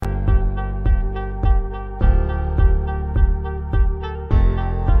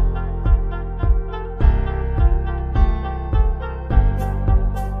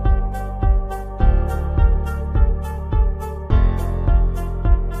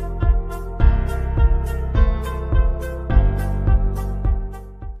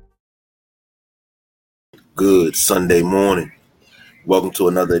good Sunday morning? Welcome to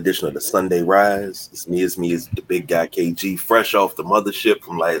another edition of the Sunday Rise. It's me, the big guy KG, fresh off the mothership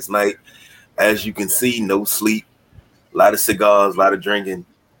from last night. As you can see, no sleep, a lot of cigars, a lot of drinking,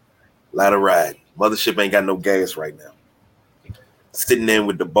 a lot of riding. Mothership ain't got no gas right now. Sitting in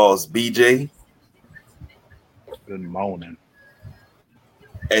with the boss BJ. Good morning.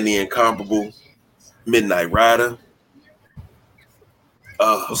 And the incomparable Midnight Rider.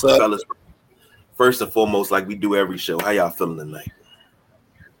 What's up? Fellas, first and foremost, like we do every show, how y'all feeling tonight?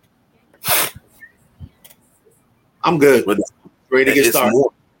 I'm good. Ready to get started.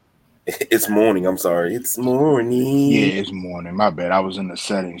 It's morning. I'm sorry. It's morning. Yeah, it's morning. My bad. I was in the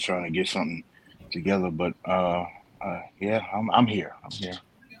settings trying to get something together, but yeah, I'm here. I'm here.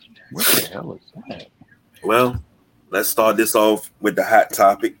 What the hell is that? Well, let's start this off with the hot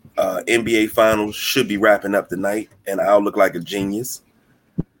topic. NBA Finals should be wrapping up tonight, and I'll look like a genius.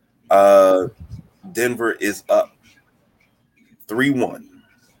 Denver is up 3-1.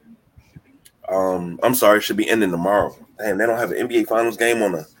 I'm sorry, it should be ending tomorrow. Damn, they don't have an NBA Finals game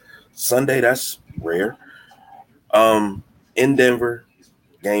on a Sunday. That's rare. In Denver,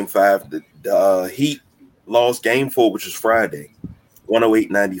 Game 5, the Heat lost Game 4, which was Friday,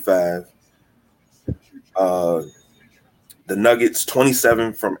 108-95. The Nuggets,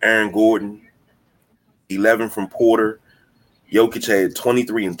 27 from Aaron Gordon, 11 from Porter. Jokic had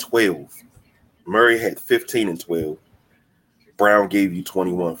 23 and 12. Murray had 15 and 12. Brown gave you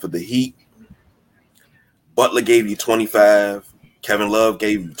 21. For the Heat, Butler gave you 25. Kevin Love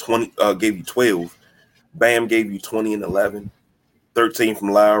gave you 12. Bam gave you 20 and 11. 13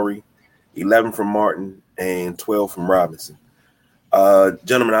 from Lowry, 11 from Martin, and 12 from Robinson.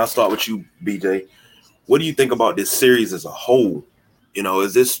 Gentlemen, I'll start with you, BJ. What do you think about this series as a whole? You know,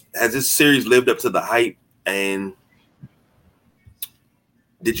 has this series lived up to the hype? And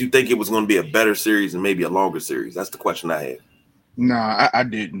did you think it was going to be a better series and maybe a longer series? That's the question I had. Nah, I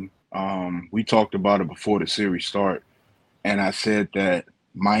didn't. We talked about it before the series start, and I said that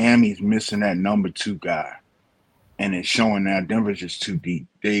Miami's missing that number 2 guy, and it's showing that Denver's just too deep.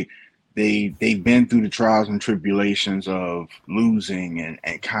 They've been through the trials and tribulations of losing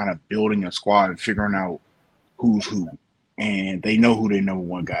and kind of building a squad and figuring out who's who. And they know who their number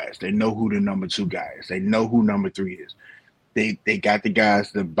 1 guy is. They know who the number 2 guy is. They know who number 3 is. They got the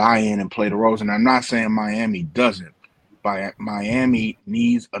guys to buy in and play the roles. And I'm not saying Miami doesn't, but Miami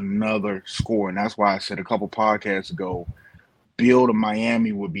needs another score. And that's why I said a couple podcasts ago, build a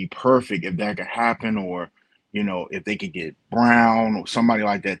Miami would be perfect if that could happen, or if they could get Brown or somebody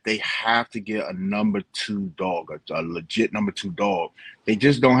like that. They have to get a number 2 dog, a legit number 2 dog. They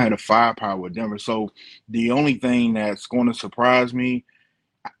just don't have the firepower with Denver. So the only thing that's going to surprise me,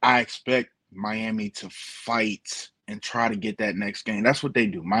 I expect Miami to fight and try to get that next game. That's what they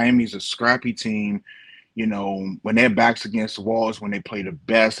do. Miami's a scrappy team. When their back's against the walls, when they play the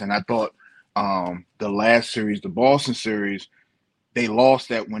best. And I thought the last series, the Boston series, they lost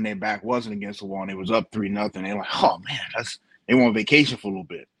that when their back wasn't against the wall and it was up 3-0. They're like, oh man, they went on vacation for a little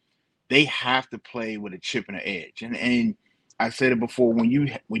bit. They have to play with a chip and an edge. And I said it before, when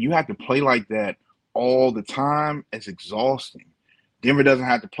you have to play like that all the time, it's exhausting. Denver doesn't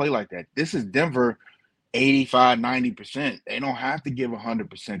have to play like that. This is Denver 85, 90%. They don't have to give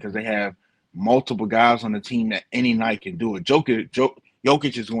 100% because they have multiple guys on the team that any night can do it.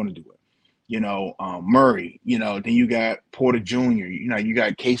 Jokic is going to do it. Murray, then you got Porter Jr., you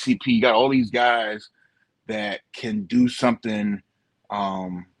got KCP, you got all these guys that can do something.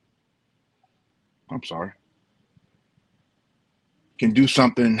 Can do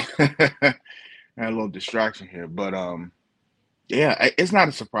something. I had a little distraction here, but yeah, it's not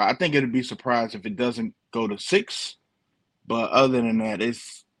a surprise. I think it'd be surprised if it doesn't go to 6. But other than that,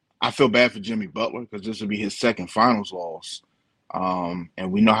 I feel bad for Jimmy Butler because this will be his second finals loss.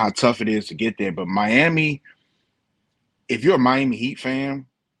 And we know how tough it is to get there. But Miami, if you're a Miami Heat fan,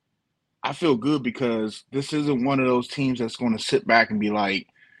 I feel good because this isn't one of those teams that's going to sit back and be like,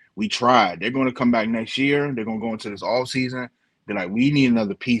 we tried. They're going to come back next year. They're going to go into this offseason. They're like, we need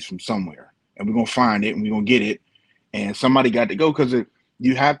another piece from somewhere. And we're going to find it and we're going to get it. And somebody got to go because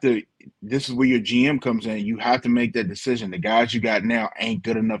you have to – this is where your GM comes in. You have to make that decision. The guys you got now ain't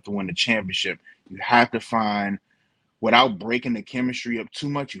good enough to win the championship. You have to find – without breaking the chemistry up too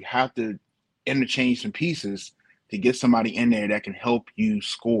much, you have to interchange some pieces to get somebody in there that can help you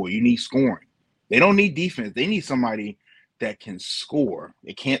score. You need scoring. They don't need defense. They need somebody that can score.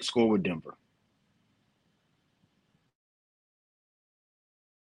 They can't score with Denver.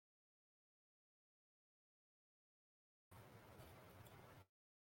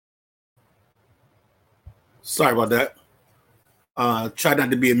 Sorry about that. Try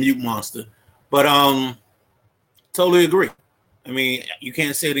not to be a mute monster. But Totally agree. I mean, you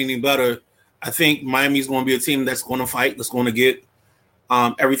can't say it any better. I think Miami's going to be a team that's going to fight, that's going to get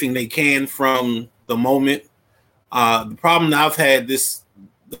everything they can from the moment. The problem that I've had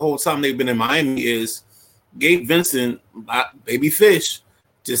the whole time they've been in Miami is Gabe Vincent, baby fish,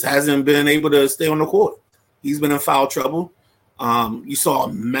 just hasn't been able to stay on the court. He's been in foul trouble. You saw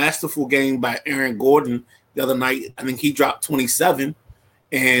a masterful game by Aaron Gordon the other night. I think he dropped 27,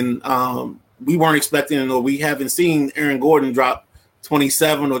 and we weren't expecting, or we haven't seen Aaron Gordon drop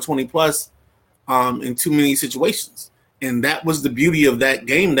 27 or 20 plus in too many situations. And that was the beauty of that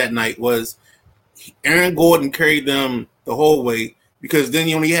game that night, was Aaron Gordon carried them the whole way, because then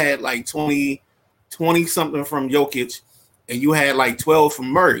you only had like 20 something from Jokic, and you had like 12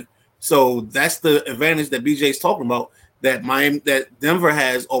 from Murray. So that's the advantage that BJ's talking about, that Denver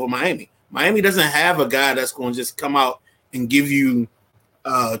has over Miami. Miami doesn't have a guy that's going to just come out and give you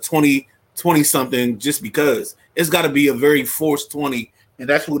 20 something just because. It's got to be a very forced 20, and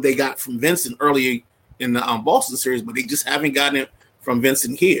that's what they got from Vincent earlier in the Boston series, but they just haven't gotten it from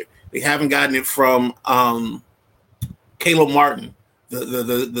Vincent here. They haven't gotten it from Caleb Martin,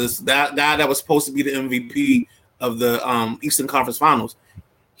 that guy that was supposed to be the MVP of the Eastern Conference Finals.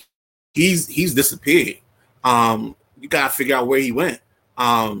 He's disappeared. You gotta figure out where he went,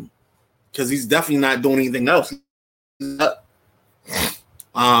 because he's definitely not doing anything else.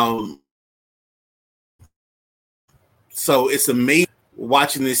 So it's amazing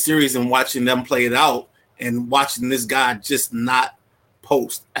watching this series and watching them play it out, and watching this guy just not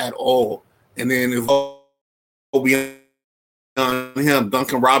post at all. And then if we on him,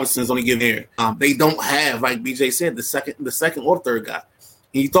 Duncan Robinson's only giving here. They don't have, like BJ said, the second or third guy.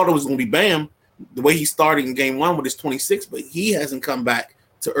 And you thought it was going to be Bam, the way he started in game one with his 26, but he hasn't come back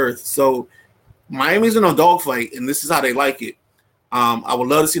to earth. So Miami's in a dogfight, and this is how they like it. I would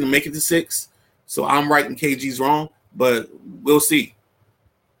love to see them make it to 6. So I'm right and KG's wrong, but we'll see.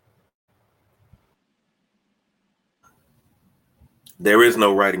 There is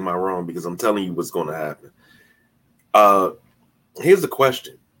no righting my wrong, because I'm telling you what's going to happen. Here's the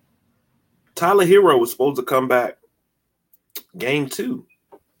question. Tyler Hero was supposed to come back game 2.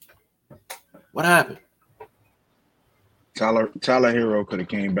 What happened? Tyler Hero could have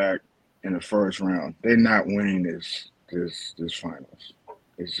came back in the first round. They're not winning this finals.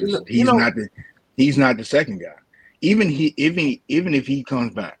 It's just he's not the second guy. Even if he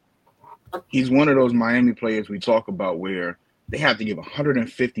comes back, he's one of those Miami players we talk about where they have to give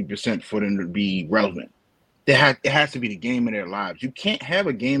 150% for them to be relevant. It has to be the game of their lives. You can't have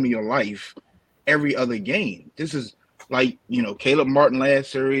a game of your life every other game. This is like, Caleb Martin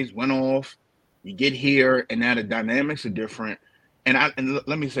last series went off. You get here, and now the dynamics are different. And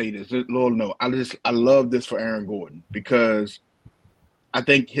let me say this, Lord, no, I love this for Aaron Gordon, because I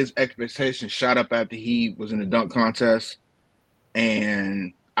think his expectations shot up after he was in the dunk contest,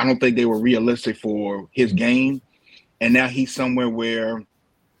 and I don't think they were realistic for his game. And now he's somewhere where,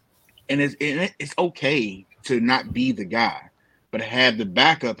 and it's okay to not be the guy, but have the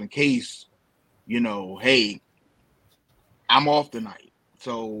backup in case, hey, I'm off tonight.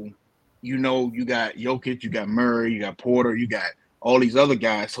 So, you got Jokic, you got Murray, you got Porter, you got all these other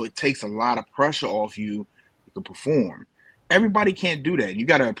guys. So it takes a lot of pressure off you to perform. Everybody can't do that. You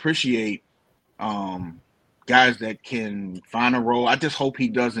got to appreciate guys that can find a role. I just hope he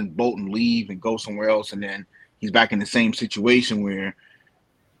doesn't bolt and leave and go somewhere else, and then he's back in the same situation where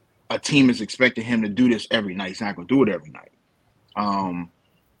a team is expecting him to do this every night. He's not going to do it every night.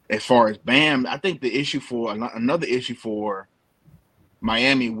 As far as Bam, I think another issue for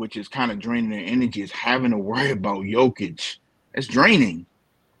Miami, which is kind of draining their energy, is having to worry about Jokic. It's draining.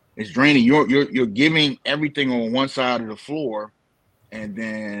 It's draining. You're giving everything on one side of the floor, and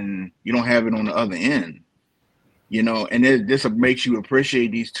then you don't have it on the other end. And this makes you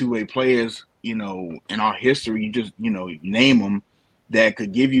appreciate these two-way players, in our history. You just, name them, that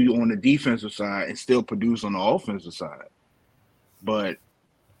could give you on the defensive side and still produce on the offensive side. But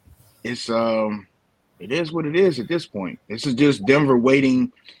it is what it is at this point. This is just Denver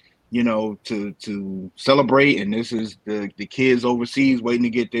waiting, to celebrate, and this is the kids overseas waiting to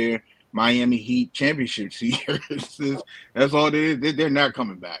get their Miami Heat championship here. That's all it is. They're not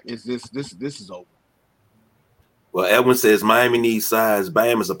coming back. It's this is over. Well, Edwin says Miami needs size.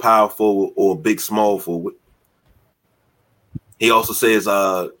 Bam is a power forward or a big small forward. He also says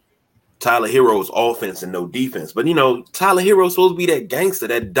Tyler Hero's offense and no defense. But, Tyler Hero's supposed to be that gangster,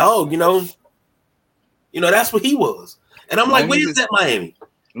 that dog, that's what he was. And I'm like, where's that Miami?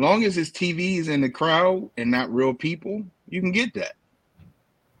 As long as his TV's in the crowd and not real people, you can get that.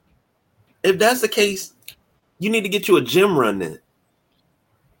 If that's the case, you need to get you a gym run then.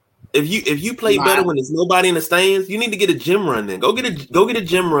 If you play better when there's nobody in the stands, you need to get a gym run. Then go get a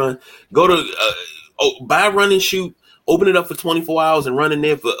gym run. Go to buy a run and shoot. Open it up for 24 hours and run in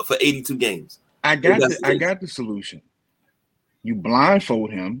there for 82 games. I got the solution. You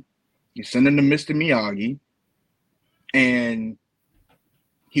blindfold him. You send him to Mr. Miyagi, and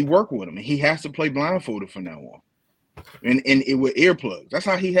he work with him. And he has to play blindfolded from now on, and it with earplugs. That's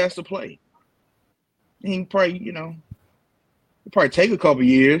how he has to play. And he probably, it'll probably take a couple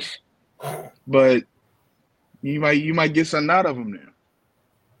years, but you might get something out of him there.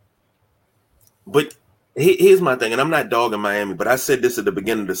 But here's my thing, and I'm not dogging Miami, but I said this at the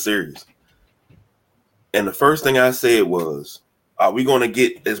beginning of the series. And the first thing I said was,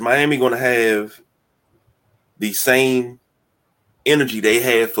 is Miami going to have the same energy they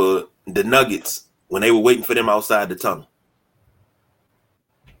had for the Nuggets when they were waiting for them outside the tunnel?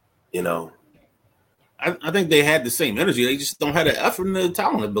 I think they had the same energy. They just don't have the effort and the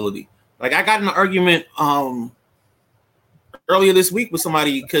talent ability. Like, I got in an argument earlier this week with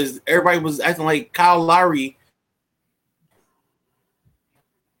somebody because everybody was acting like Kyle Lowry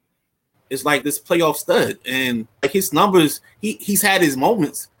is like this playoff stud, and like his numbers, he's had his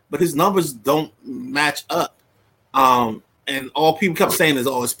moments, but his numbers don't match up. And all people kept saying is,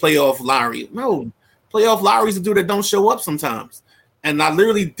 "Oh, it's playoff Lowry." No, playoff Lowry's a dude that don't show up sometimes. And I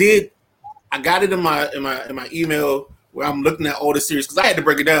literally did. I got it in my email where I'm looking at all the series because I had to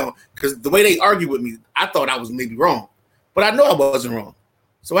break it down because the way they argued with me, I thought I was maybe wrong, but I know I wasn't wrong.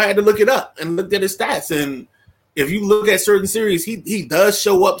 So I had to look it up and looked at his stats. And if you look at certain series, he does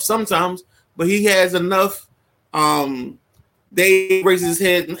show up sometimes, but he has enough. They raise his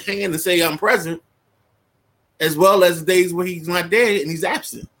hand and say I'm present, as well as days where he's not there and he's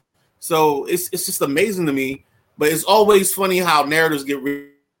absent. So it's just amazing to me. But it's always funny how narratives get written.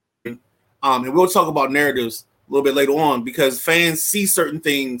 And we'll talk about narratives a little bit later on because fans see certain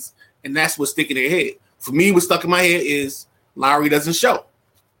things and that's what's sticking in their head. For me, what's stuck in my head is Lowry doesn't show.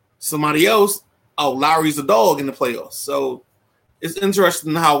 Somebody else, Lowry's a dog in the playoffs. So it's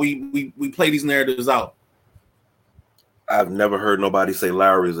interesting how we play these narratives out. I've never heard nobody say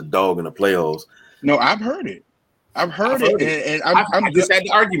Lowry is a dog in the playoffs. No, I've heard it. I've heard it. And I just had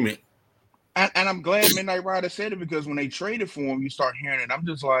the argument. And I'm glad Midnight Rider said it because when they traded for him, you start hearing it. I'm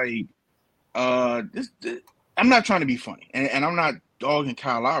just like, I'm not trying to be funny, and I'm not dogging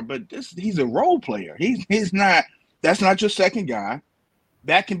Kyle Lowry, but he's a role player. He's not. That's not your second guy.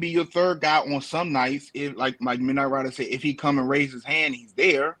 That can be your third guy on some nights. If like Midnight Rider said, if he come and raise his hand, he's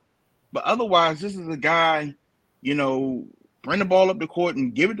there. But otherwise, this is a guy. Bring the ball up the court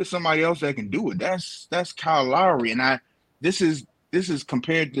and give it to somebody else that can do it. That's Kyle Lowry, and this is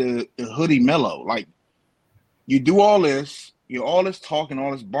compared to the Hoodie Mello. Like you do all this. You're all this talking,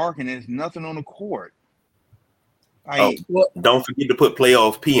 all this barking, and there's nothing on the court. Don't forget to put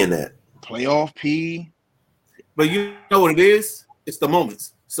playoff P in that. Playoff P. But you know what it is? It's the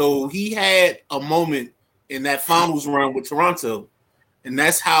moments. So he had a moment in that finals run with Toronto, and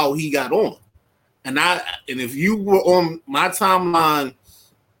that's how he got on. And if you were on my timeline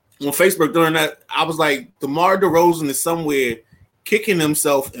on Facebook during that, I was like, DeMar DeRozan is somewhere kicking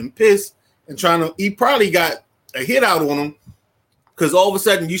himself and pissed and he probably got a hit out on him. Because all of a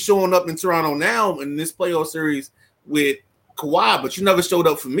sudden you showing up in Toronto now in this playoff series with Kawhi, but you never showed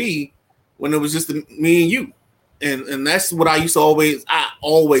up for me when it was just me and you. And that's what I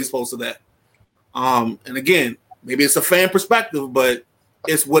always posted that. And again, maybe it's a fan perspective, but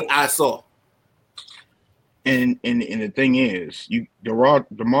it's what I saw. And the thing is, DeMar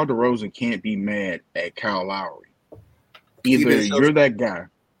DeRozan can't be mad at Kyle Lowry. Either you're that guy.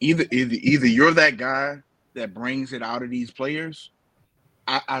 Either you're that guy that brings it out of these players.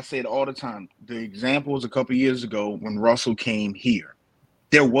 I say it all the time. The example was a couple years ago when Russell came here.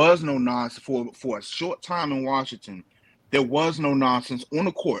 There was no nonsense for a short time in Washington. There was no nonsense on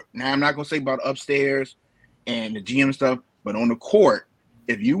the court. Now, I'm not going to say about upstairs and the GM stuff, but on the court,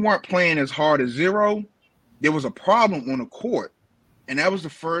 if you weren't playing as hard as zero, there was a problem on the court. And that was the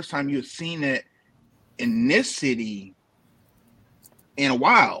first time you had seen that in this city in a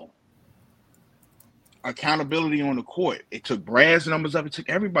while. Accountability on the court. It took Brad's numbers up. It took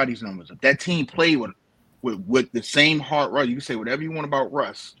everybody's numbers up. That team played with the same heart. Russ. You can say whatever you want about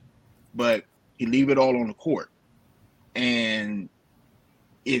Russ, but you leave it all on the court. And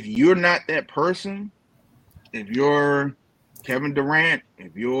if you're not that person, if you're Kevin Durant,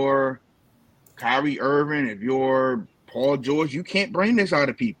 if you're Kyrie Irving, if you're Paul George, you can't bring this out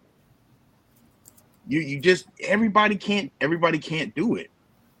of people. You just everybody can't do it.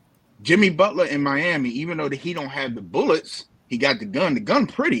 Jimmy Butler in Miami, even though he don't have the bullets, he got the gun. The gun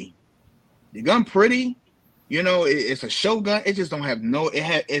pretty. it's a shotgun. It just don't have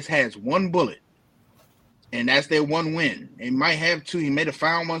it has one bullet, and that's their one win. It might have two. He may have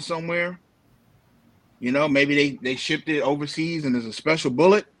found one somewhere. Maybe they shipped it overseas and there's a special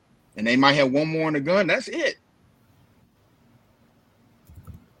bullet, and they might have one more in the gun. That's it.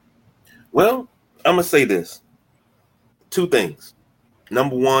 Well, I'm gonna say this. Two things.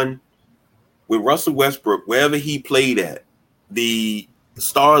 Number one, with Russell Westbrook, wherever he played at, the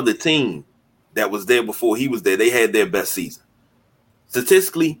star of the team that was there before he was there, they had their best season.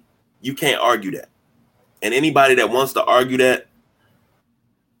 Statistically, you can't argue that. And anybody that wants to argue that,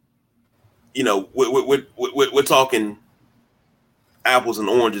 we're talking apples and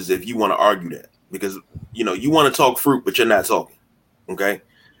oranges if you want to argue that. Because, you want to talk fruit, but you're not talking. Okay?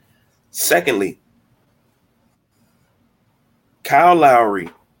 Secondly, Kyle Lowry,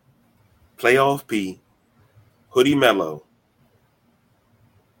 Playoff P, Hoodie Melo.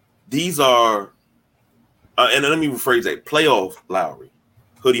 These are, and let me rephrase that: Playoff Lowry,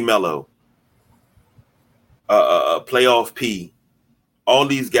 Hoodie Melo, Playoff P. All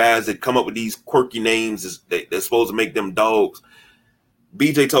these guys that come up with these quirky names they're supposed to make them dogs.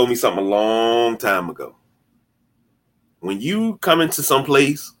 BJ told me something a long time ago. When you come into some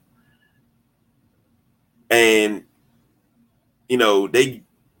place and they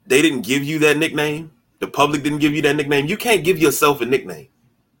didn't give you that nickname, the public didn't give you that nickname, you can't give yourself a nickname.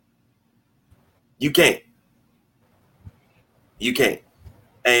 You can't.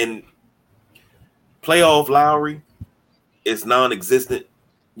 And Playoff Lowry is non-existent.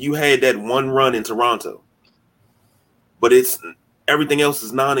 You had that one run in Toronto, but everything else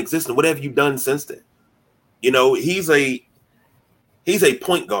is non-existent. What have you done since then? He's a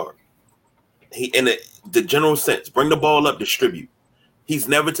point guard. He, in the general sense, bring the ball up, distribute. He's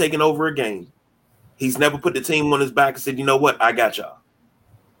never taken over a game. He's never put the team on his back and said, "You know what? I got y'all."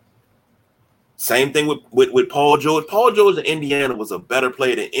 Same thing with Paul George. Paul George in Indiana was a better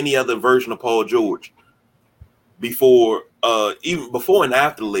player than any other version of Paul George even before and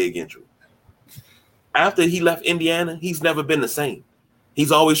after the leg injury. After he left Indiana, he's never been the same.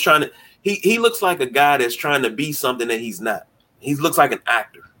 He's always trying to. He looks like a guy that's trying to be something that he's not. He looks like an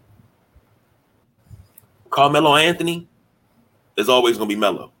actor. Carmelo Anthony is always going to be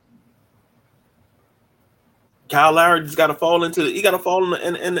Melo. Kyle Lowry just got to fall in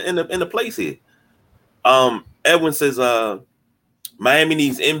the place here. Edwin says Miami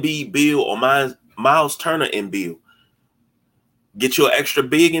needs Embiid, Beal, or Miles Turner and Beal. Get your extra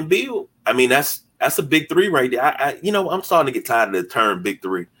big and Beal. I mean, that's a big three right there. I'm starting to get tired of the term big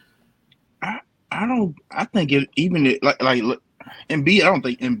three. I think it even look, Embiid. I don't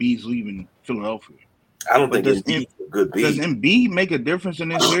think Embiid's leaving Philadelphia. I don't think Embiid's a good big. Does Embiid make a difference in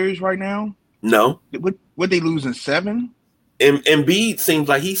this series right now? No. Would they lose in 7? Embiid seems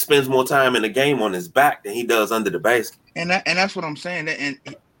like he spends more time in the game on his back than he does under the basket. And that's what I'm saying. And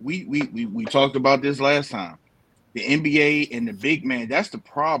we talked about this last time. The NBA and the big man, that's the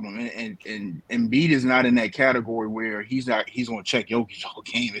problem. And Embiid is not in that category where he's going to check Jokic all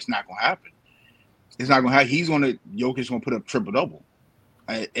game. It's not going to happen. It's not going to happen. Jokic's going to put up triple-double.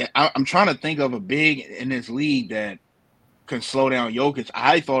 I'm trying to think of a big in this league that can slow down Jokic.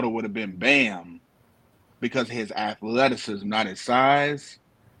 I thought it would have been Bam because of his athleticism, not his size.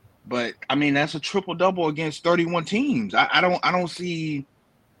 But I mean, that's a triple-double against 31 teams. I don't see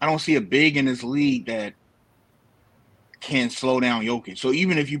a big in this league that can slow down Jokic. So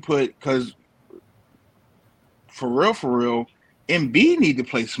even if you because for real, Embiid need to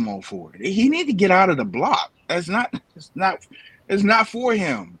play small forward. He need to get out of the block. It's not for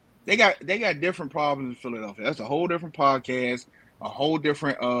him. They got different problems in Philadelphia. That's a whole different podcast, a whole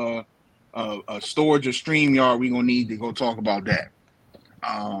different storage or StreamYard. We're gonna need to go talk about that.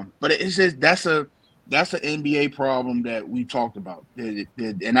 But it's just that's an NBA problem that we talked about,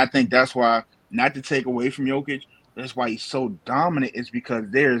 and I think that's why, not to take away from Jokic, that's why he's so dominant. Is because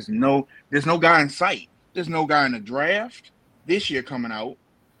there's no guy in sight. There's no guy in the draft this year coming out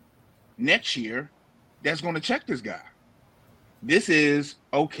next year that's going to check this guy. This is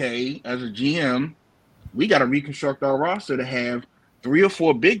okay. As a GM, we got to reconstruct our roster to have 3 or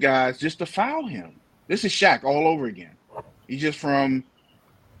 4 big guys just to foul him. This is Shaq all over again. He's just from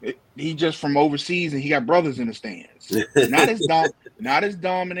overseas, and he got brothers in the stands. Not as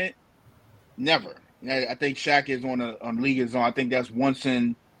dominant. Never. I think Shaq is on League is on. I think that's once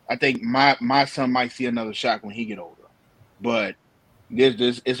in. I think my son might see another Shaq when he get older, but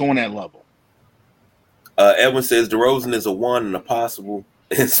it's on that level. Edwin says DeRozan is a 1 and a possible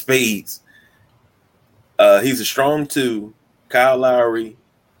in spades. He's a strong 2. Kyle Lowry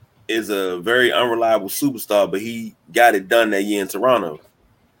is a very unreliable superstar, but he got it done that year in Toronto.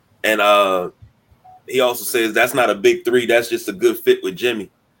 And he also says that's not a big three. That's just a good fit with Jimmy.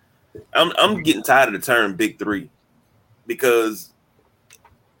 I'm getting tired of the term big three because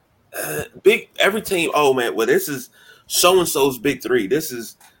every team. Oh man, well this is so and so's big three. This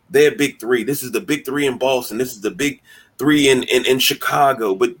is their big three. This is the big three in Boston. This is the big three in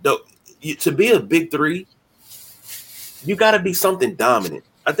Chicago. But to be a big three, you got to be something dominant.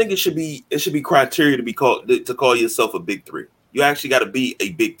 I think it should be criteria to be called to call yourself a big three. You actually got to be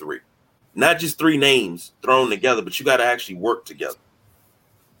a big three, not just three names thrown together, but you got to actually work together.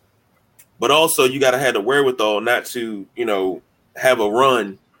 But also you got to have the wherewithal not to, have a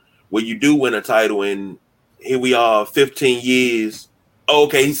run where you do win a title. And here we are, 15 years. Oh,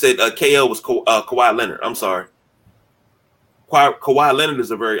 okay, he said KL was Kawhi Leonard. I'm sorry. Kawhi Leonard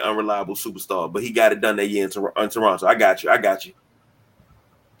is a very unreliable superstar, but he got it done that year in Toronto. I got you.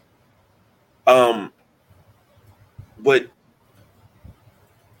 But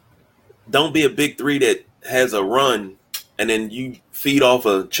don't be a big three that has a run and then you feed off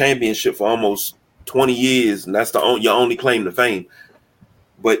a championship for almost 20 years, and that's your only claim to fame.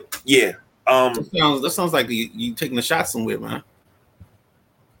 But yeah, that sounds like you taking a shot somewhere, man.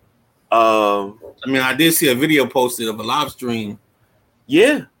 I mean, I did see a video posted of a live stream.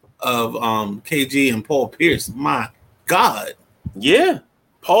 Yeah. Of KG and Paul Pierce. My God. Yeah.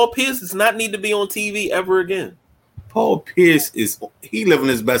 Paul Pierce does not need to be on TV ever again. Paul Pierce he living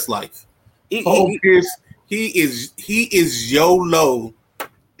his best life. Paul Pierce, he is YOLO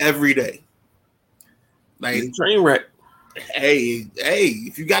every day. Like he's a train wreck. Hey,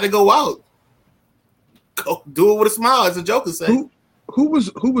 if you got to go out, go do it with a smile, as a Joker said. Who was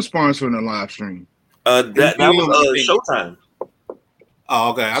sponsoring the live stream? That was Showtime.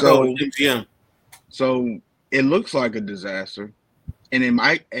 Oh, okay. I thought it was MGM. So it looks like a disaster, and it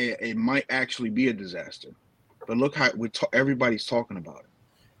might actually be a disaster. But look how everybody's talking about it.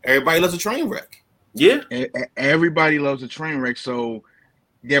 Everybody loves a train wreck. Yeah, everybody loves a train wreck. So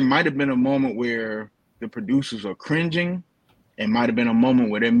there might have been a moment where the producers are cringing. It might have been a moment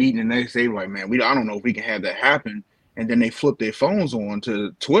where they're meeting the next day, like, man, I don't know if we can have that happen. And then they flip their phones on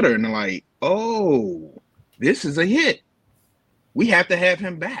to Twitter and they're like, oh, this is a hit. We have to have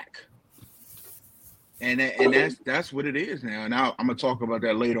him back. And that's what it is now. Now I'm going to talk about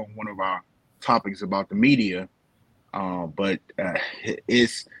that later on one of our topics about the media. But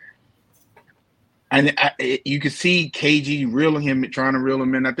it's – and you can see KG trying to reel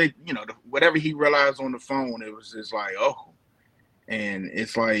him in. I think, whatever he realized on the phone, it was just like, oh. And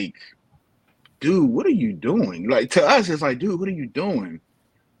it's like, dude, what are you doing? Like, to us, it's like, dude, what are you doing?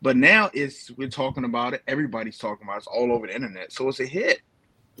 But now we're talking about it. Everybody's talking about it. It's all over the internet. So it's a hit.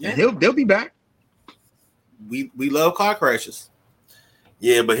 Yeah. And they'll be back. We love car crashes.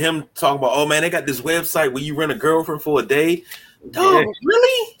 Yeah, but him talking about, oh, man, they got this website where you rent a girlfriend for a day. Dog,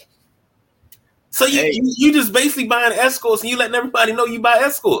 really? So you just basically buying escorts and you letting everybody know you buy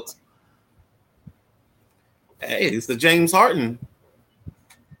escorts. Hey, it's the James Harden.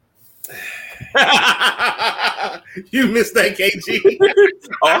 You missed that, KG.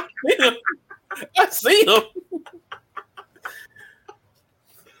 Oh, I see him.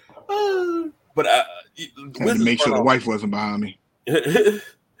 But I had to make sure the wife wasn't behind me.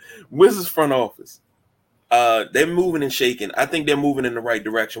 Wizards front office. They're moving and shaking. I think they're moving in the right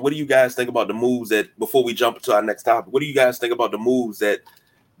direction. What do you guys think about the moves that, before we jump into our next topic, what do you guys think about the moves that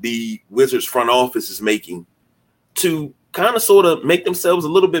the Wizards front office is making to kind of sort of make themselves a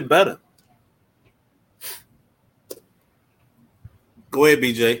little bit better? Go ahead,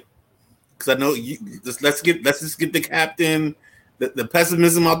 BJ. Because I know you. Let's just get the captain, the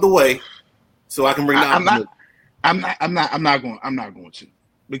pessimism out the way, so I can bring down. I'm not going to,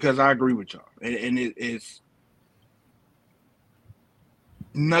 because I agree with y'all, and it's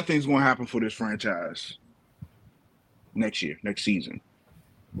nothing's going to happen for this franchise next season.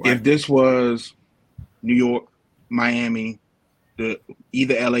 Right. If this was New York, Miami,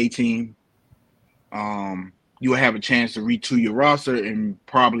 either LA team, you would have a chance to retool your roster and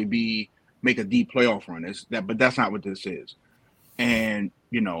probably make a deep playoff run. But that's not what this is. And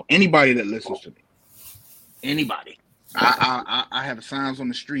anybody that listens to me, anybody, I have signs on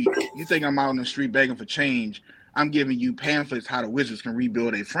the street. You think I'm out on the street begging for change? I'm giving you pamphlets how the Wizards can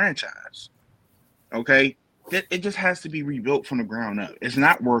rebuild a franchise. Okay, it just has to be rebuilt from the ground up. It's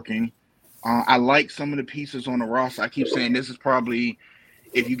not working. I like some of the pieces on the roster. I keep saying this is probably,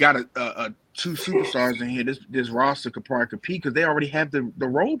 if you got a two superstars in here, this roster could probably compete because they already have the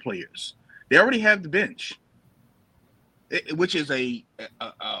role players. They already have the bench, which is a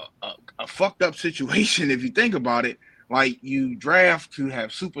fucked up situation if you think about it. Like, you draft to have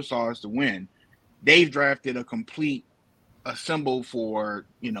superstars to win. They've drafted a complete a symbol for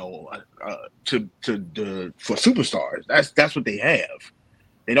for superstars. That's what they have.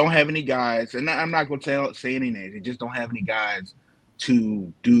 They don't have any guys, and I'm not going to say any names. They just don't have any guys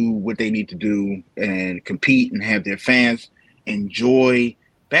to do what they need to do and compete and have their fans enjoy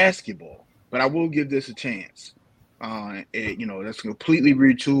basketball. But I will give this a chance. That's completely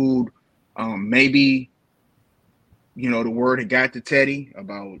retooled. Maybe, the word had got to Teddy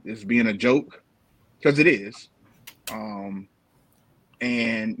about this being a joke, because it is. And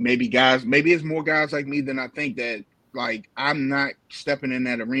maybe it's more guys like me than I think that, like, I'm not stepping in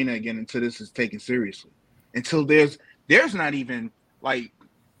that arena again until this is taken seriously. Until there's not even, like,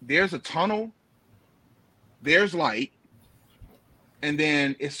 there's a tunnel, there's light, and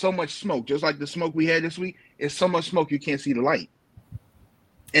then it's so much smoke. Just like the smoke we had this week, it's so much smoke you can't see the light.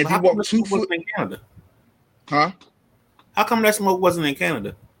 And if you walk 2 foot in Canada, huh? How come that smoke wasn't in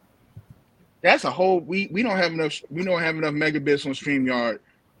Canada? That's a whole we don't have enough megabits on StreamYard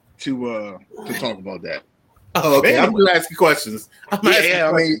to talk about that. Oh, okay. I'm just asking questions.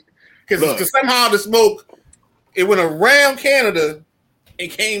 Because somehow the smoke, it went around Canada and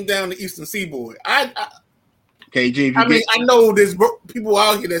came down the eastern seaboard. I know there's people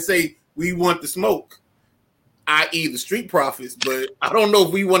out here that say we want the smoke, i.e. the Street Profits, but I don't know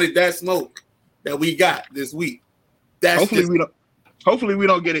if we wanted that smoke that we got this week. Hopefully we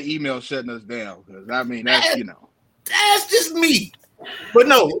don't get an email shutting us down, because that's just me. But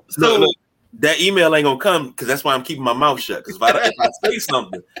no, look, that email ain't gonna come, because that's why I'm keeping my mouth shut. Because if I say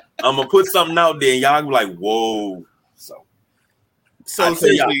something, I'm gonna put something out there, and y'all be like, "Whoa!" So I'll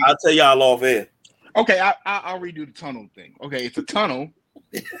tell y'all off air. Okay, I'll redo the tunnel thing. Okay, it's a tunnel.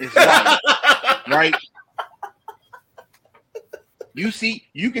 It's light, right? You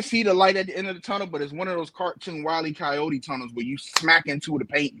can see the light at the end of the tunnel, but it's one of those cartoon Wile E. Coyote tunnels where you smack into the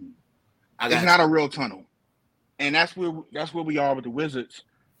painting. It's not a real tunnel, and that's where we are with the Wizards.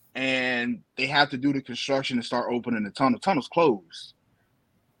 And they have to do the construction and start opening the tunnel. The tunnel's closed,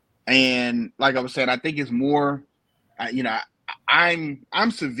 and like I was saying, I think it's more.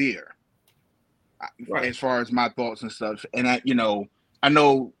 I'm severe, right, as far as my thoughts and stuff, and I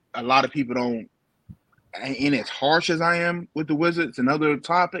know a lot of people don't. Ain't as harsh as I am with the Wizards and other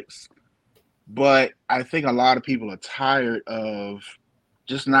topics, but I think a lot of people are tired of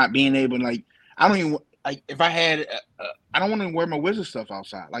just not being able to, like, I don't even, like, if I had, I don't want to wear my Wizard stuff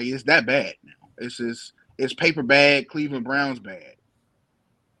outside. Like, it's that bad now. It's paper bag, Cleveland Browns bad.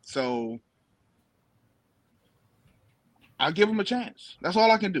 So I'll give them a chance. That's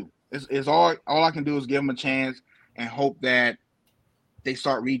all I can do. It's all I can do is give them a chance and hope that they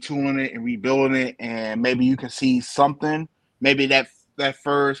start retooling it and rebuilding it, and maybe you can see something. Maybe that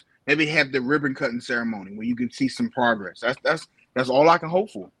first, maybe have the ribbon cutting ceremony where you can see some progress. That's all I can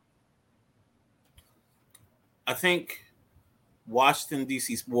hope for. I think Washington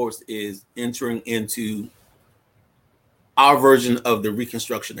DC sports is entering into our version of the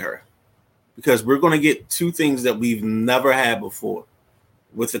Reconstruction era, because we're going to get two things that we've never had before.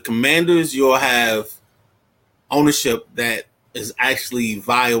 With the Commanders, you'll have ownership that is actually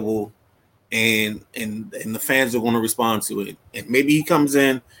viable, and the fans are going to respond to it. And maybe he comes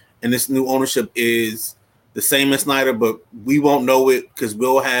in and this new ownership is the same as Snyder, but we won't know it because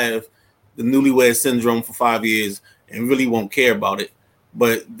we'll have the newlywed syndrome for 5 years and really won't care about it.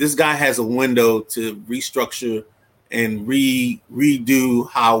 But this guy has a window to restructure and redo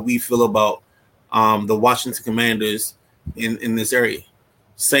how we feel about the Washington Commanders in this area.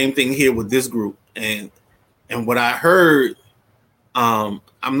 Same thing here with this group. And what I heard, I'm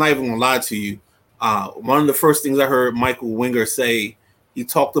not even gonna lie to you. One of the first things I heard Michael Winger say, he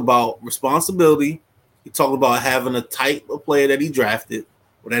talked about responsibility. He talked about having a type of player that he drafted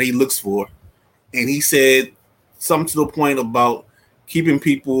or that he looks for. And he said something to the point about keeping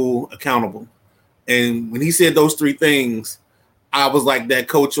people accountable. And when he said those three things, I was like that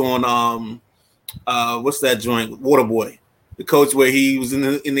coach on what's that joint? Waterboy. The coach where he was in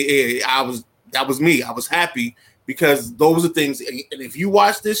the air. That was me. I was happy because those are things. And if you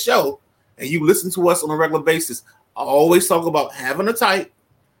watch this show and you listen to us on a regular basis, I always talk about having a type,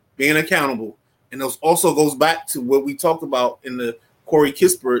 being accountable. And those also goes back to what we talked about in the Corey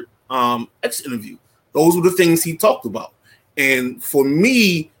Kispert X interview. Those were the things he talked about. And for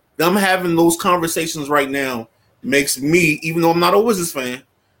me, them having those conversations right now makes me, even though I'm not a Wizards fan,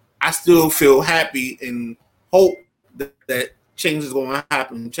 I still feel happy and hope that change is going to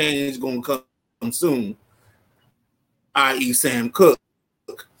happen. Change is going to come soon, i.e. Sam Cook.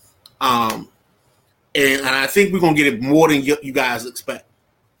 And I think we're going to get it more than you guys expect.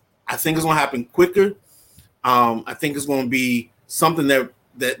 I think it's going to happen quicker. I think it's going to be something that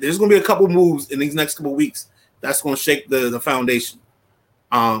there's going to be a couple moves in these next couple of weeks that's going to shake the foundation.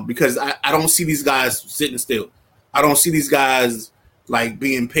 Because I don't see these guys sitting still. I don't see these guys like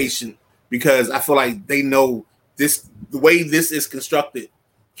being patient because I feel like they know this, the way this is constructed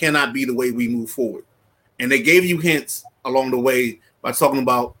cannot be the way we move forward. And they gave you hints along the way by talking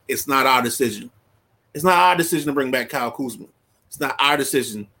about it's not our decision. It's not our decision to bring back Kyle Kuzma. It's not our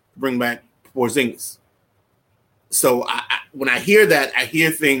decision to bring back Porzingis. So when I hear that, I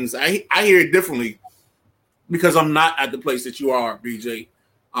hear things. I hear it differently because I'm not at the place that you are, BJ.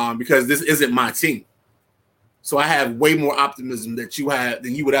 Because this isn't my team. So I have way more optimism that you have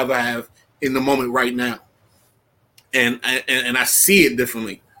than you would ever have in the moment right now. And I see it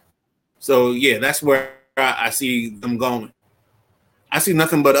differently. So yeah, that's where I see them going. I see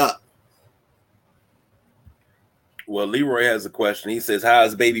nothing but up. Well, Leroy has a question. He says, how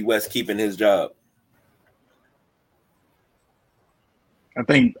is Baby West keeping his job? I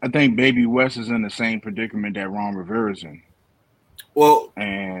think Baby West is in the same predicament that Ron Rivera's in. Well,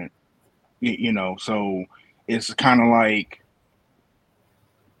 and so it's kind of like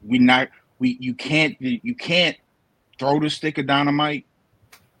you can't throw the stick of dynamite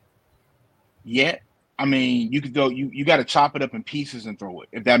yet. I mean, you could go, you got to chop it up in pieces and throw it,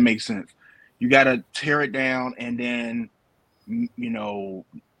 if that makes sense. You got to tear it down, and then who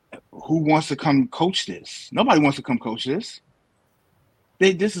wants to come coach this? Nobody wants to come coach this.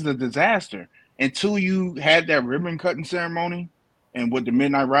 This is a disaster. Until you had that ribbon cutting ceremony. And with the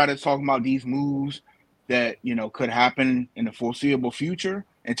Midnight Riders talking about these moves that, could happen in the foreseeable future,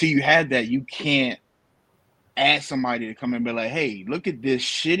 until you had that, you can't ask somebody to come and be like, hey, look at this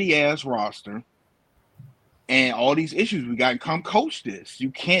shitty-ass roster and all these issues we got. Come coach this.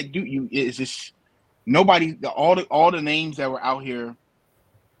 You can't it's just nobody, all the names that were out here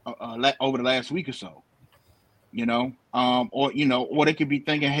over the last week or so, or they could be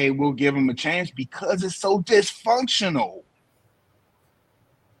thinking, hey, we'll give them a chance because it's so dysfunctional.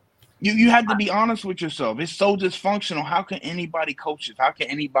 You have to be honest with yourself. It's so dysfunctional. How can anybody coach it? How can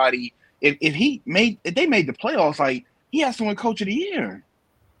anybody if they made the playoffs, like he has to win Coach of the Year.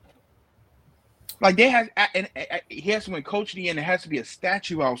 Like he has to win Coach of the Year, and there has to be a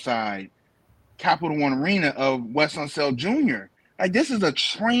statue outside Capital One Arena of Wes Unseld Jr. Like this is a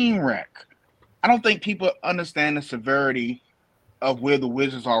train wreck. I don't think people understand the severity of where the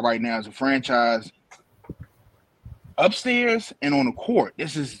Wizards are right now as a franchise. Upstairs and on the court,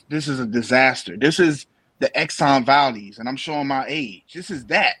 this is a disaster. This is the Exxon Valleys, and I'm showing my age. This is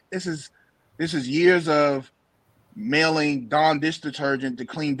that. This is years of mailing Dawn dish detergent to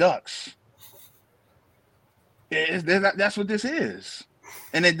clean ducks. That's what this is,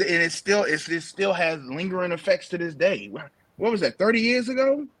 and it still has lingering effects to this day. What was that? 30 years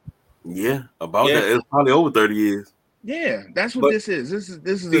ago? Yeah, that. It's probably over 30 years. Yeah, that's what this is. This is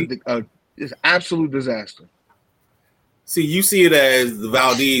it's absolute disaster. See, you see it as the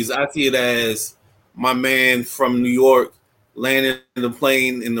Valdez. I see it as my man from New York landing the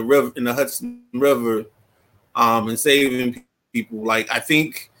plane in the river, in the Hudson River, and saving people. Like I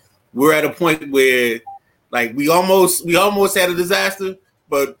think we're at a point where, like, we almost had a disaster,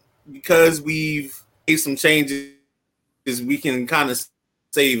 but because we've made some changes, we can kind of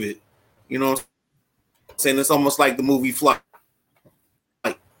save it. You know what I'm saying? It's almost like the movie Flight.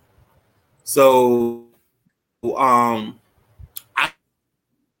 So, I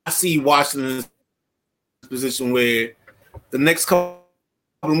see Washington's position where the next couple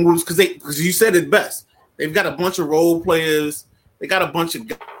of moves, because you said it best, they've got a bunch of role players, they got a bunch of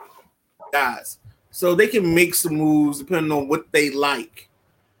guys, so they can make some moves depending on what they like.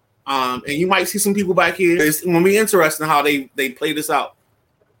 And you might see some people back here. It's going to be interesting how they play this out.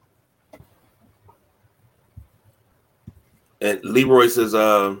 And Leroy says,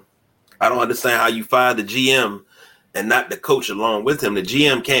 I don't understand how you fire the GM and not the coach along with him. The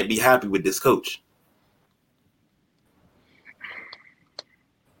GM can't be happy with this coach.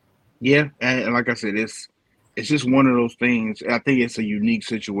 Yeah, and like I said, it's just one of those things. I think it's a unique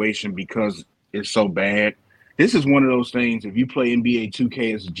situation because it's so bad. This is one of those things. If you play NBA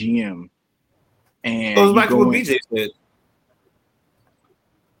 2K as a GM, and goes back to what BJ said.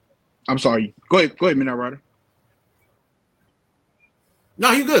 I'm sorry. Go ahead, Midnight Rider.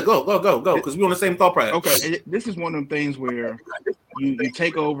 No, you good. Go. Because we're on the same thought process. Okay, this is one of them things where you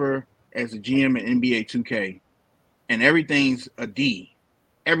take over as a GM in NBA 2K, and everything's a D,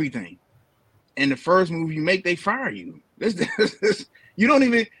 everything. And the first move you make, they fire you. You don't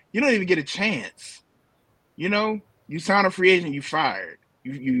even get a chance. You sign a free agent, you fired.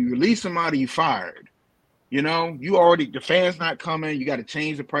 You release somebody, you fired. The fans not coming. You got to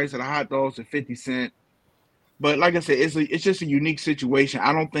change the price of the hot dogs to 50 cents. But like I said, it's just a unique situation.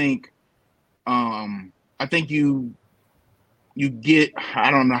 I don't think I think you get,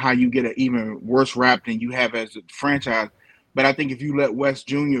 I don't know how you get an even worse rap than you have as a franchise, but I think if you let West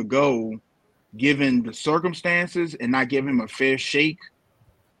Jr. go, given the circumstances and not give him a fair shake,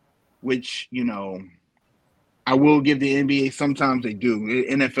 which, you know, I will give the NBA, sometimes they do.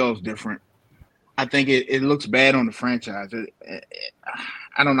 NFL is different. I think it looks bad on the franchise.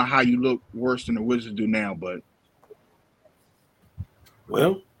 I don't know how you look worse than the Wizards do now, but.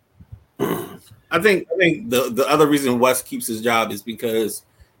 Well, I think the other reason West keeps his job is because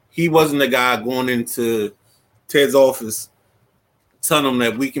he wasn't the guy going into Ted's office telling him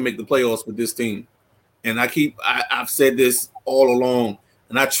that we can make the playoffs with this team. And I've said this all along,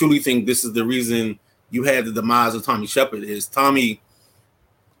 and I truly think this is the reason you had the demise of Tommy Shepard. Is Tommy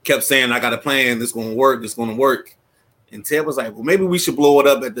kept saying, I got a plan, this is going to work. And Ted was like, well, maybe we should blow it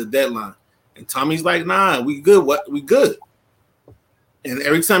up at the deadline. And Tommy's like, nah, we good. What? We good. And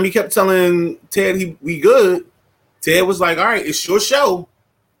every time he kept telling Ted we good, Ted was like, all right, it's your show.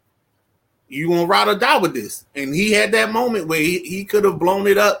 You gonna ride or die with this. And he had that moment where he could have blown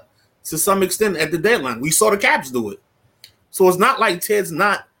it up to some extent at the deadline. We saw the Caps do it. So it's not like Ted's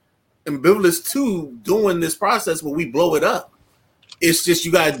not ambivalent to doing this process where we blow it up. It's just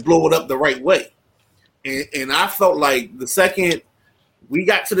you guys blow it up the right way. And I felt like the second we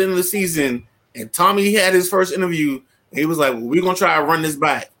got to the end of the season and Tommy had his first interview, he was like, well, we're going to try to run this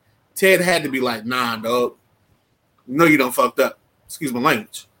back. Ted had to be like, nah, dog. You know you done fucked up. Excuse my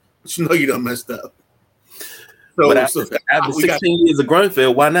language. But you know you done messed up. So, but after 16 years of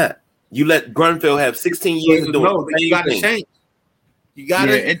Grunfeld, why not? You let Grunfeld have 16 years to do it. You got to change. You got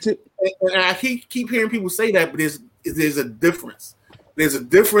to. And I keep hearing people say that, but there's a difference. There's a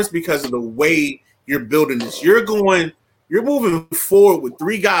difference because of the way you're building this. You're moving forward with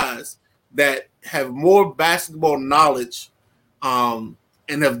three guys that have more basketball knowledge and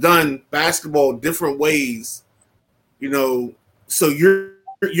have done basketball different ways, you know. So you're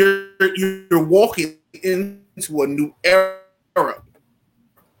walking into a new era,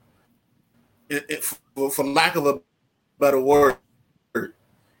 for lack of a better word.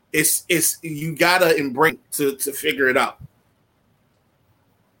 It's you gotta embrace to figure it out.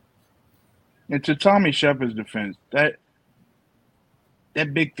 And to Tommy Shepard's defense, that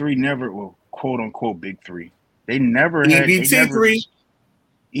big three never, well, quote unquote big three. They never had EBT3.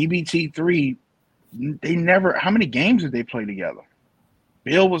 EBT3. They never. How many games did they play together?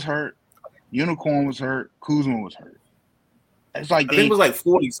 Bill was hurt. Unicorn was hurt. Kuzma was hurt. It's like I think it was like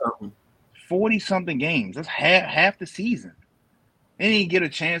 40-something. 40-something games. That's half the season. They didn't get a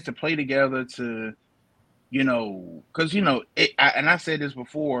chance to play together to, you know, because, you know, and I said this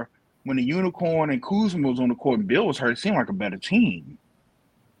before, when the Unicorn and Kuzma was on the court and Bill was hurt, it seemed like a better team.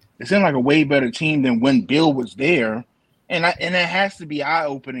 It seemed like a way better team than when Bill was there. And it has to be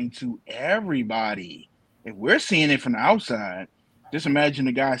eye-opening to everybody. If we're seeing it from the outside, just imagine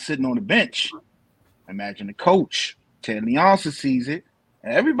the guy sitting on the bench. Imagine the coach. Ted Leonsis sees it.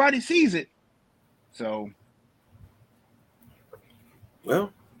 And everybody sees it. So.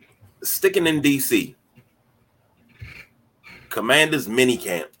 Well, sticking in D.C., Commanders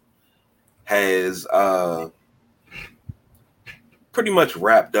minicamp has pretty much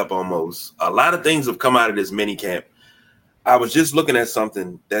wrapped up almost. A lot of things have come out of this minicamp. I was just looking at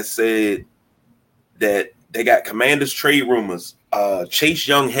something that said that they got Commanders trade rumors. Chase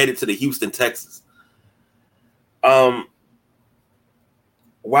Young headed to the Houston Texans. Why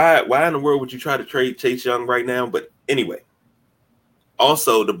in the world would you try to trade Chase Young right now? But anyway,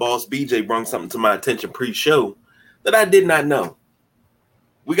 also the boss BJ brought something to my attention pre-show that I did not know.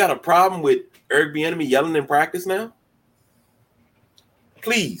 We got a problem with Eric Bieniemy yelling in practice now?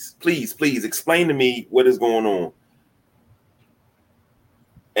 Please explain to me what is going on.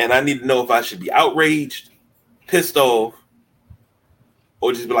 And I need to know if I should be outraged, pissed off,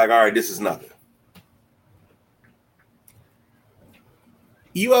 or just be like, all right, this is nothing.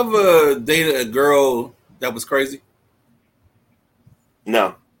 You ever dated a girl that was crazy?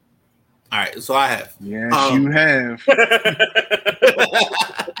 No. All right, so I have. Yes, you have.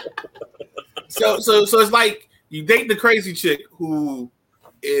 So it's like you date the crazy chick who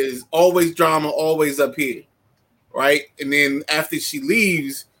is always drama, always up here, right? And then after she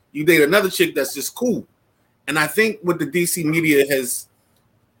leaves, you date another chick that's just cool. And I think what the DC media has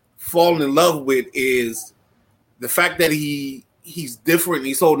fallen in love with is the fact that he's different.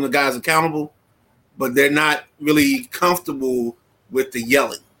 He's holding the guys accountable, but they're not really comfortable with the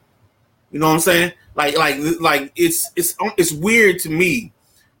yelling. You know what I'm saying? Like it's weird to me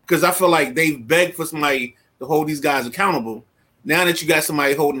because I feel like they've begged for somebody to hold these guys accountable. Now that you got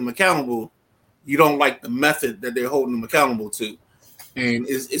somebody holding them accountable, you don't like the method that they're holding them accountable to, and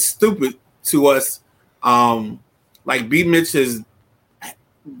it's stupid to us Like B. Mitch has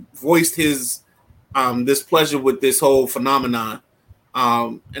voiced his displeasure with this whole phenomenon.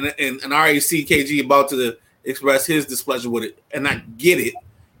 And I already see KG about to express his displeasure with it, and I get it.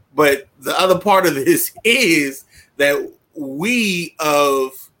 But the other part of this is that we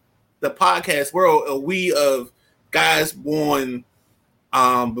of the podcast world, we of guys born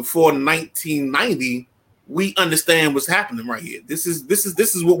before 1990, we understand what's happening right here. This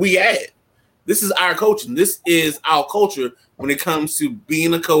is what we add. This is our coaching. This is our culture when it comes to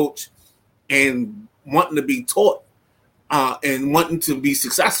being a coach and wanting to be taught and wanting to be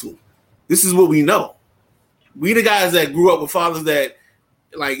successful. This is what we know. We the guys that grew up with fathers that,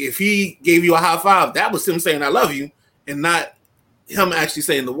 like, if he gave you a high five, that was him saying I love you and not him actually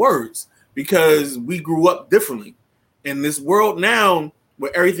saying the words, because we grew up differently. In this world now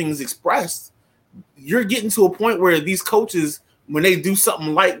where everything is expressed, you're getting to a point where these coaches, when they do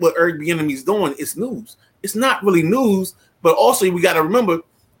something like what Eric Bieniemy's doing, it's news. It's not really news, but also we got to remember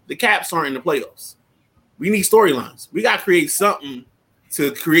the Caps aren't in the playoffs. We need storylines. We got to create something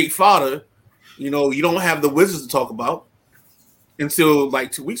to create fodder. You know, you don't have the Wizards to talk about until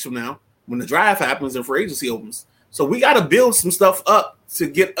like 2 weeks from now when the draft happens and free agency opens. So we got to build some stuff up to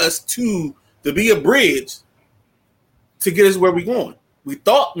get us to be a bridge to get us where we're going. We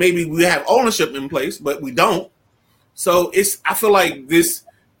thought maybe we have ownership in place, but we don't. So I feel like this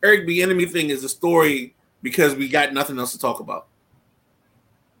Eric Bieniemy thing is a story because we got nothing else to talk about.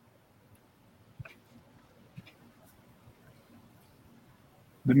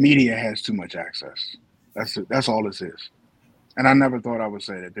 The media has too much access. That's all this is. And I never thought I would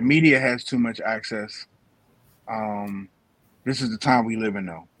say that. The media has too much access. This is the time we live in,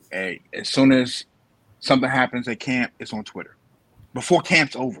 though. As soon as something happens at camp, it's on Twitter. Before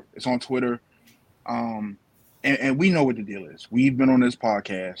camp's over, it's on Twitter. And we know what the deal is. We've been on this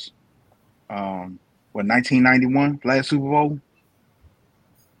podcast. 1991, last Super Bowl?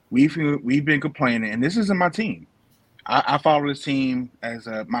 We've been complaining, and this isn't my team. I follow this team as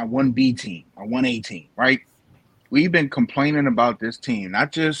my 1B team, my 1A team, right? We've been complaining about this team,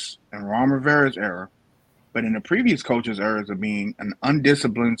 not just in Ron Rivera's era, but in the previous coaches' eras of being an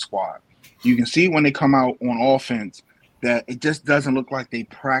undisciplined squad. You can see when they come out on offense that it just doesn't look like they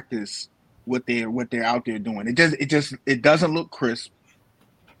practice what they're out there doing. It doesn't look crisp.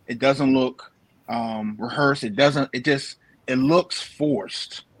 It doesn't look rehearsed. It looks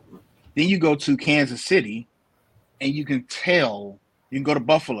forced. Then you go to Kansas City, and you can tell. You can go to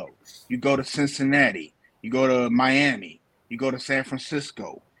Buffalo, you go to Cincinnati, you go to Miami, you go to San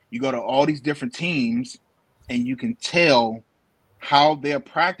Francisco, you go to all these different teams, and you can tell how their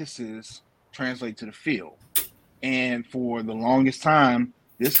practices translate to the field. And for the longest time,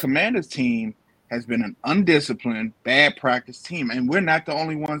 this Commanders team has been an undisciplined, bad practice team, and we're not the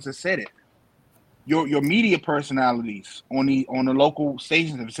only ones that said it. Your media personalities on the local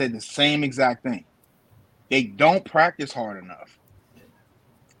stations have said the same exact thing. They don't practice hard enough.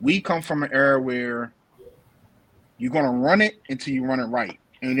 We come from an era where you're going to run it until you run it right.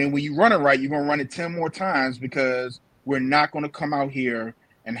 And then when you run it right, you're going to run it 10 more times because we're not going to come out here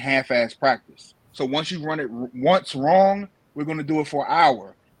and half-ass practice. So once you run it once wrong, we're going to do it for an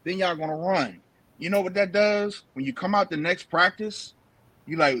hour. Then y'all going to run. You know what that does? When you come out the next practice,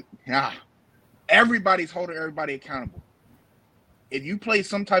 you're like, everybody's holding everybody accountable. If you play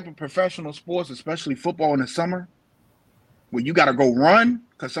some type of professional sports, especially football in the summer, where you got to go run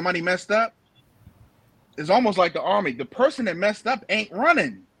because somebody messed up, it's almost like the Army. The person that messed up ain't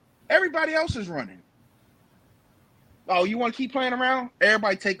running. Everybody else is running. Oh, you want to keep playing around?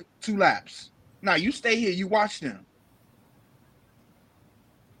 Everybody take 2 laps. Now, you stay here. You watch them.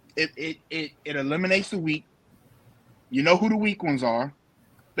 It eliminates the weak. You know who the weak ones are.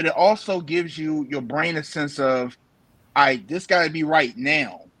 But it also gives your brain a sense of, all right, this got to be right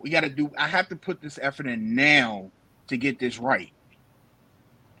now. I have to put this effort in now to get this right.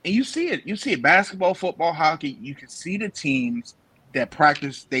 And you see it. You see it. Basketball, football, hockey. You can see the teams that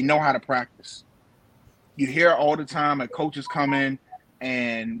practice. They know how to practice. You hear all the time that coaches come in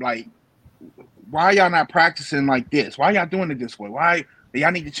and like, why y'all not practicing like this? Why y'all doing it this way? Why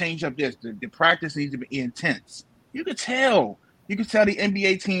y'all need to change up this? The practice needs to be intense. You could tell. You could tell the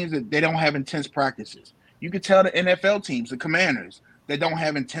NBA teams that they don't have intense practices. You could tell the NFL teams, the Commanders, that don't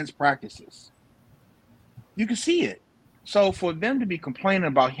have intense practices. You can see it. So for them to be complaining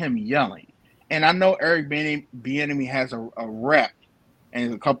about him yelling, and I know Eric Bieniemy has a rep,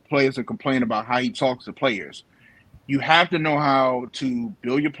 and a couple players are complaining about how he talks to players. You have to know how to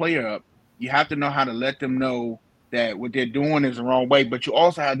build your player up. You have to know how to let them know that what they're doing is the wrong way, but you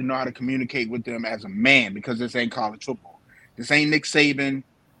also have to know how to communicate with them as a man, because this ain't college football. This ain't Nick Saban.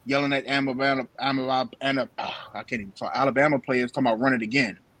 yelling at Alabama I can't even talk. Alabama players talking about run it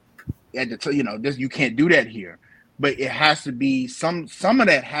again. This you can't do that here. But it has to be some of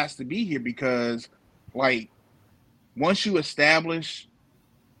that has to be here because, like, once you establish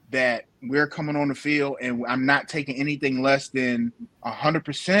that we're coming on the field and I'm not taking anything less than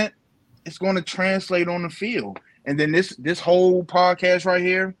 100%, it's going to translate on the field. And then this whole podcast right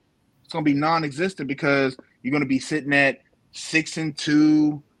here, it's going to be non-existent because you're going to be sitting at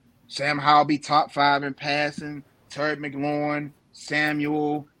 6-2. Sam Howell be top 5 in passing. Terry McLaurin,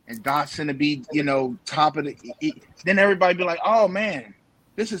 Samuel, and Dotson to be, top of the. Then everybody be like, "Oh man,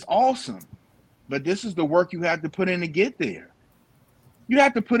 this is awesome," but this is the work you have to put in to get there. You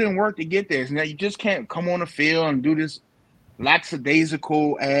have to put in work to get there. Now you just can't come on the field and do this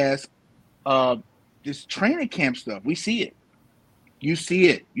lackadaisical ass, this training camp stuff. We see it. You see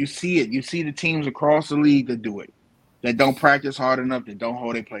it. You see it. You see the teams across the league that do it, that don't practice hard enough, that don't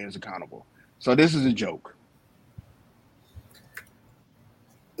hold their players accountable. So this is a joke.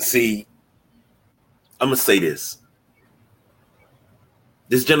 See, I'm gonna say this.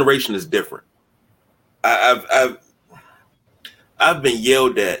 This generation is different. I've been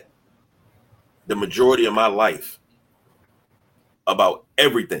yelled at the majority of my life about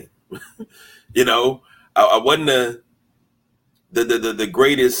everything. I wasn't the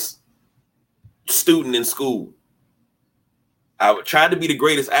greatest student in school. I tried to be the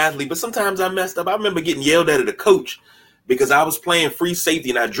greatest athlete, but sometimes I messed up. I remember getting yelled at a coach because I was playing free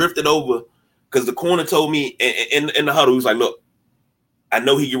safety and I drifted over because the corner told me in the huddle, he was like, "Look, I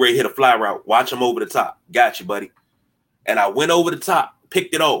know he get ready to hit a fly route. Watch him over the top. Got you, buddy." And I went over the top,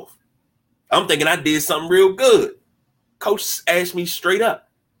 picked it off. I'm thinking I did something real good. Coach asked me straight up,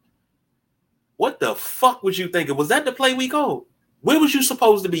 "What the fuck was you thinking? Was that the play we called? Where was you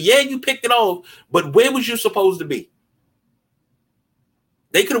supposed to be? Yeah, you picked it off, but where was you supposed to be?"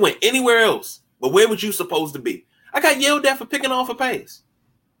 They could have went anywhere else, but where was you supposed to be? I got yelled at for picking off a pass.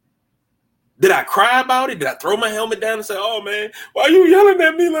 Did I cry about it? Did I throw my helmet down and say, "Oh man, why are you yelling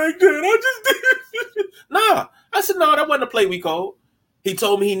at me like that? I just did." Nah. I said, "No, that wasn't a play we called." He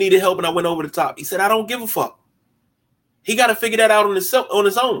told me he needed help and I went over the top. He said, "I don't give a fuck." He got to figure that out on his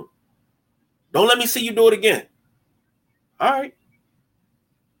own. Don't let me see you do it again. All right.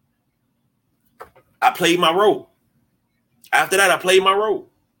 I played my role. After that, I played my role.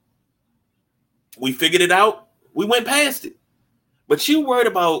 We figured it out. We went past it. But you worried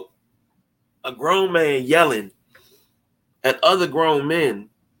about a grown man yelling at other grown men.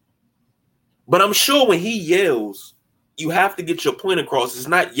 But I'm sure when he yells, you have to get your point across. It's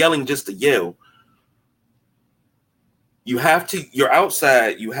not yelling just to yell. You're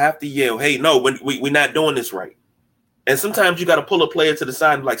outside. You have to yell, "Hey, no, we're not doing this right." And sometimes you got to pull a player to the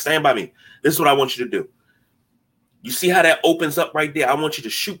side and like, "Stand by me. This is what I want you to do." You see how that opens up right there? I want you to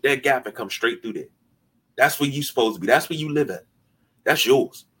shoot that gap and come straight through there. That's where you're supposed to be. That's where you live at. That's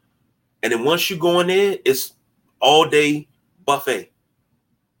yours. And then once you go in there, it's all day buffet.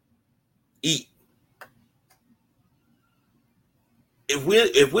 Eat. If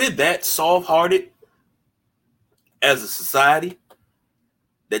we're that soft-hearted as a society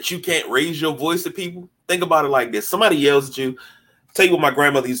that you can't raise your voice to people, think about it like this. Somebody yells at you. Tell you what my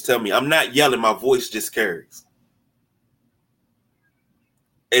grandmother used to tell me. "I'm not yelling, my voice just carries."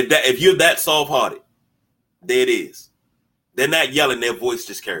 If you're that soft-hearted, there it is. They're not yelling, their voice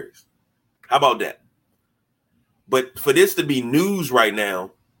just carries. How about that? But for this to be news right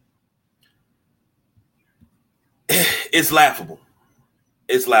now, it's laughable.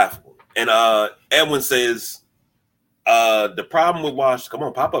 It's laughable. And Edwin says, the problem with Washington, come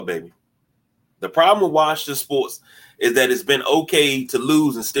on, pop up, baby. The problem with Washington sports is that it's been okay to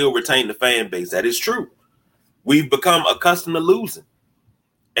lose and still retain the fan base. That is true. We've become accustomed to losing.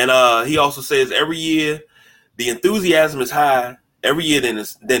 And he also says every year the enthusiasm is high every year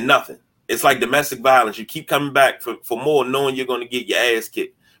than nothing. It's like domestic violence. You keep coming back for more, knowing you're going to get your ass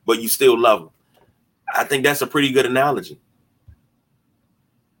kicked, but you still love them. I think that's a pretty good analogy.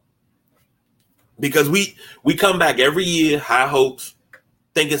 Because we come back every year, high hopes,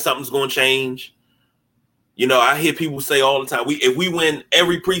 thinking something's going to change. I hear people say all the time, if we win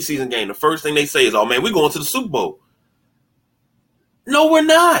every preseason game, the first thing they say is, "Oh man, we're going to the Super Bowl." No, we're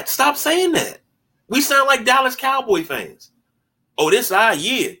not. Stop saying that. We sound like Dallas Cowboy fans. "Oh, this is our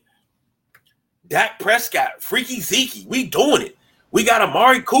year. Dak Prescott, Freaky Zeke, we doing it. We got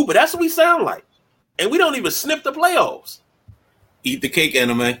Amari Cooper." That's what we sound like. And we don't even sniff the playoffs. Eat the cake,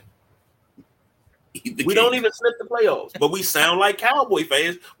 anime. We don't even sniff the playoffs. But we sound like Cowboy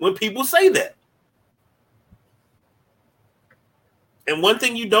fans when people say that. And one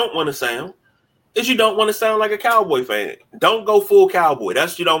thing you don't want to sound is you don't want to sound like a Cowboy fan. Don't go full Cowboy.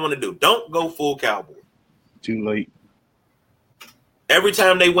 That's what you don't want to do. Don't go full Cowboy. Too late. Every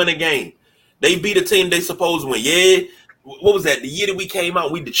time they win a game, they beat a team they supposed to win. Yeah, what was that? The year that we came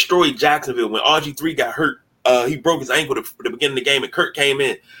out, we destroyed Jacksonville when RG3 got hurt. He broke his ankle at the beginning of the game, and Kirk came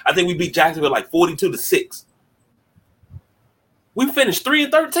in. I think we beat Jacksonville like 42-6. We finished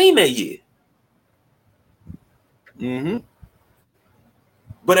 3-13 that year. Mm-hmm.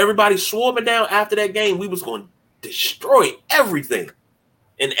 But everybody swore me down after that game. We was going to destroy everything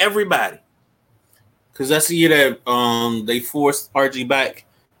and everybody. Because that's the year that they forced RG back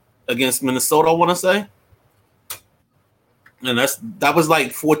against Minnesota, I want to say. And that was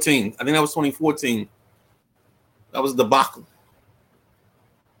like 14. I think that was 2014. That was the debacle.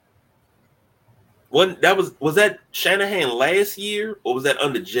 Was that Shanahan last year or was that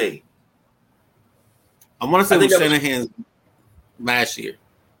under Jay? I want to say it was Shanahan's last year.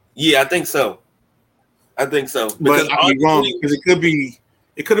 Yeah, I think so. Because but I'll be wrong because it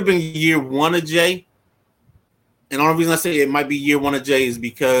could have been year one of Jay. And the only reason I say it might be year one of Jay is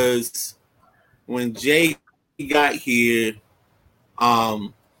because when Jay got here,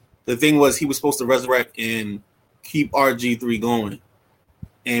 the thing was he was supposed to resurrect and keep RG3 going.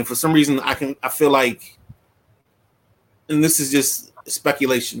 And for some reason I feel like, and this is just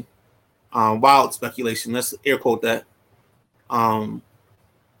speculation, wild speculation, let's air quote that,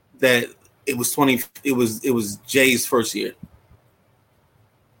 that it was Jay's first year.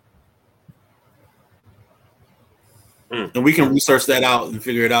 And we can research that out and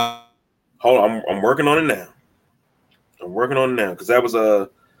figure it out. Hold on, I'm working on it now. Because that was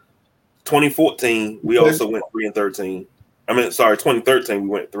 2014. We also went 3-13. 2013 we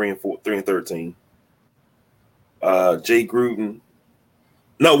went 3-13. Jay Gruden.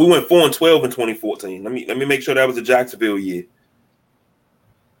 No, we went 4-12 in 2014. Let me make sure that was a Jacksonville year.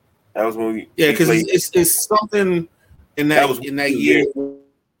 That was when we because it's something in that year.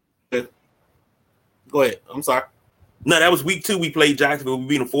 Go ahead. I'm sorry. No, that was week 2. We played Jacksonville. We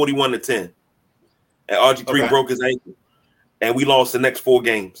beat them 41-10. And RG3 broke his ankle, and we lost the next 4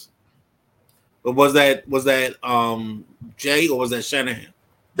 games. But was that Jay or was that Shanahan?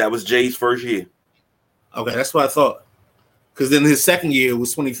 That was Jay's first year. Okay, that's what I thought. Because then his second year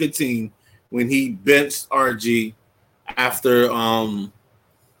was 2015 when he benched RG after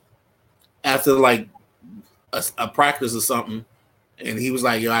like a practice or something, and he was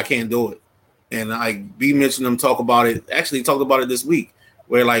like, "Yo, I can't do it." And like B mentioned him talk about it. Actually, he talked about it this week,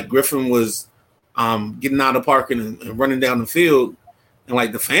 where like Griffin was getting out of the park and running down the field, and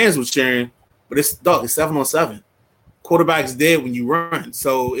like the fans were cheering. But it's 7-on-7. Quarterback's dead when you run.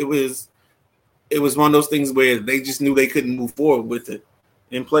 So it was one of those things where they just knew they couldn't move forward with it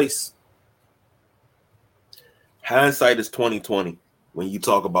in place. Hindsight is 2020 when you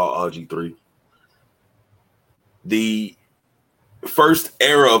talk about RG3. The first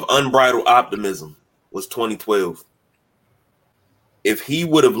era of unbridled optimism was 2012. If he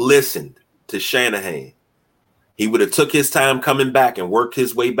would have listened to Shanahan, he would have took his time coming back and worked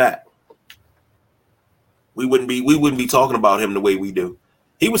his way back. We wouldn't be talking about him the way we do.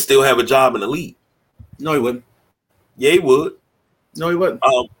 He would still have a job in the league. No, he wouldn't. Yeah, he would. No, he wouldn't.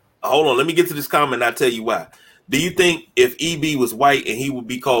 Hold on, let me get to this comment and I'll tell you why. Do you think if EB was white and he would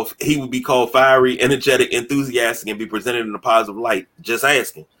be called fiery, energetic, enthusiastic, and be presented in a positive light? Just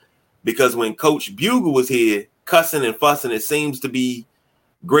asking. Because when Coach Bugle was here, cussing and fussing, it seems to be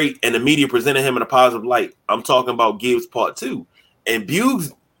great, and the media presented him in a positive light. I'm talking about Gibbs Part 2. And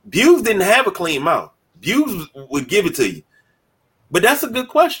Bugles didn't have a clean mouth. Bugles would give it to you. But that's a good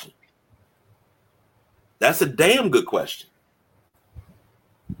question. That's a damn good question.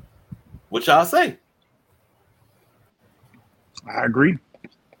 What y'all say? I agree.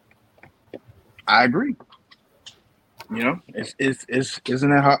 You know, it's isn't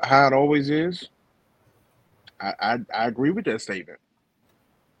that how it always is? I agree with that statement.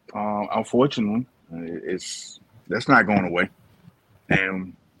 Unfortunately, that's not going away,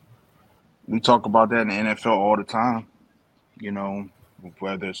 and we talk about that in the NFL all the time. You know,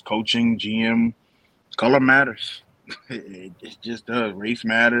 whether it's coaching, GM, color matters. It just does. Race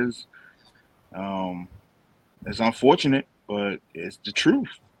matters. It's unfortunate, but it's the truth.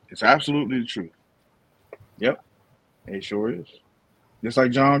 It's absolutely the truth. Yep, it sure is. Just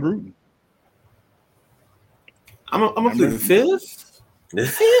like John Gruden. I'm a fifth.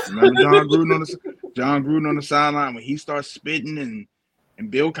 Remember John Gruden on the sideline when he starts spitting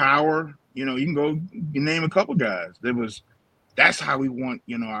and Bill Cowher. You know, you name a couple guys. That's how we want,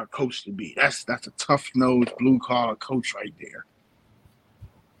 you know, our coach to be. That's a tough-nosed, blue-collar coach right there.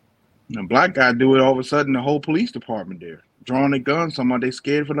 And a black guy do it, all of a sudden, the whole police department there, drawing their guns, talking about they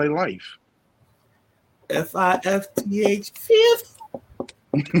scared for their life. FIFTH fifth.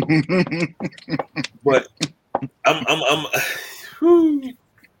 But I'm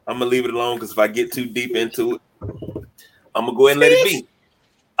gonna leave it alone because if I get too deep into it, I'm gonna go ahead and let it be.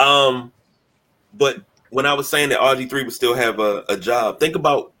 But when I was saying that RG3 would still have a job, think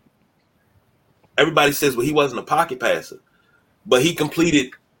about everybody says, well, he wasn't a pocket passer, but he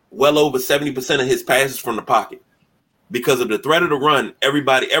completed well over 70% of his passes from the pocket because of the threat of the run.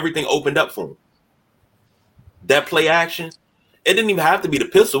 Everything opened up for him. That play action, it didn't even have to be the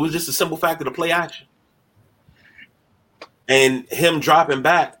pistol. It was just a simple fact of the play action. And him dropping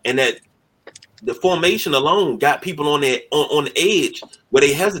back, and that the formation alone got people on the edge where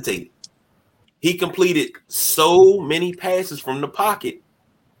they hesitated. He completed so many passes from the pocket,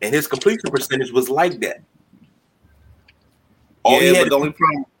 and his completion percentage was like that. But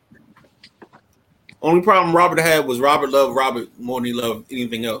the only problem Robert had was Robert loved Robert more than he loved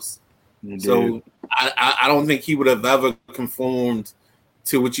anything else. So I don't think he would have ever conformed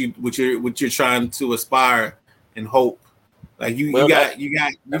to what you're trying to aspire and hope. Like you got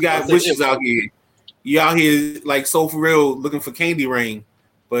wishes out here. You out here like so for real looking for candy rain,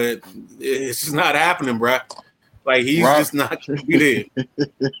 but it's just not happening, bro. Like he's just not gonna be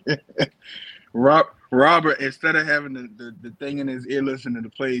there. Robert, instead of having the thing in his ear listening to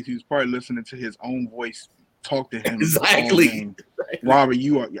the plays, he was probably listening to his own voice talk to him. Exactly. Robert,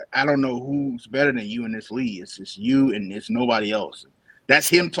 I don't know who's better than you in this league. It's just you and it's nobody else. That's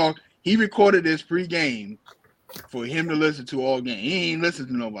him talk. He recorded this pre-game for him to listen to all game. He ain't listened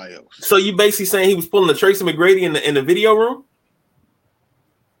to nobody else. So you basically saying he was pulling a Tracy McGrady in the video room?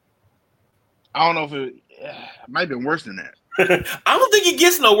 I don't know if it might have been worse than that. I don't think it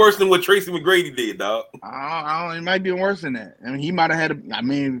gets no worse than what Tracy McGrady did, dog. I don't. It might be worse than that. I mean, he might have had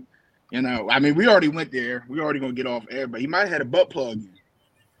we already went there. We already gonna get off air, but he might have had a butt plug in.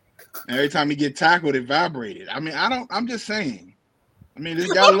 Every time he get tackled, it vibrated. I mean, I'm just saying. I mean,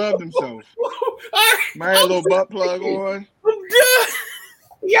 this guy loved himself. Might have a little butt plug on.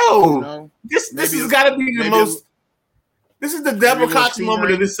 Yo, this has got to be the most. This is the Deborah Cox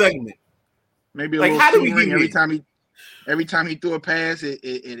moment of this segment. Maybe a how do we ring every time he threw a pass,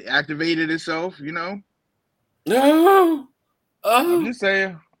 it activated itself. You know. No. I'm just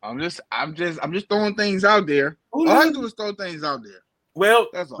saying. I'm just throwing things out there. All I do is throw things out there. Well,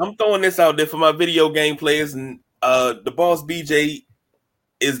 I'm throwing this out there for my video game players, and the Boss BJ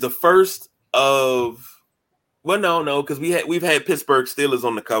is the first of. Well, no, because we've had Pittsburgh Steelers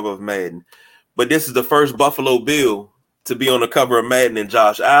on the cover of Madden, but this is the first Buffalo Bill to be on the cover of Madden, and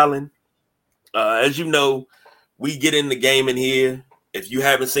Josh Allen. As you know, we get in the gaming here. If you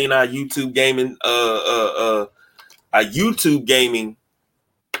haven't seen our YouTube gaming,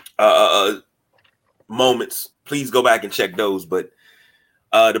 moments, please go back and check those. But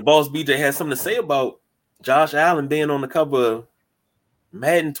the Boss BJ has something to say about Josh Allen being on the cover of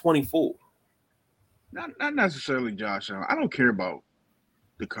Madden 24. Not necessarily Josh Allen. I don't care about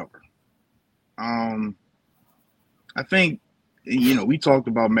the cover. I think we talked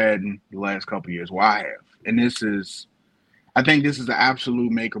about Madden the last couple of years. Well, I have, and I think this is an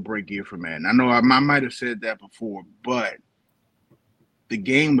absolute make or break year for Madden. I know I might have said that before, but the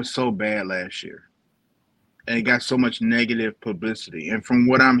game was so bad last year, and it got so much negative publicity. And from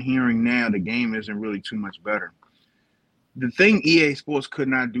what I'm hearing now, the game isn't really too much better. The thing EA Sports could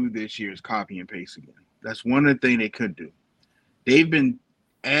not do this year is copy and paste again. That's one of the things they could do. They've been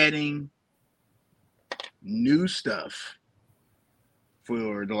adding new stuff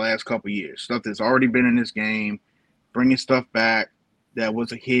for the last couple of years, stuff that's already been in this game, bringing stuff back that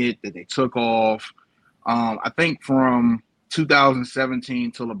was a hit that they took off. I think from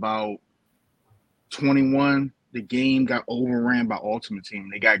 2017 till about 21, the game got overran by Ultimate Team.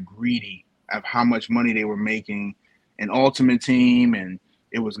 They got greedy of how much money they were making in Ultimate Team, and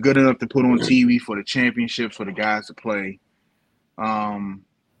it was good enough to put on TV for the championships for the guys to play.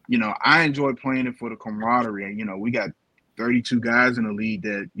 I enjoy playing it for the camaraderie. We got 32 guys in the league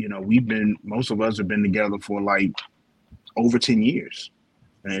that, most of us have been together for like over 10 years.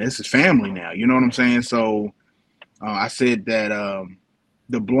 And this is family now. You know what I'm saying? So I said that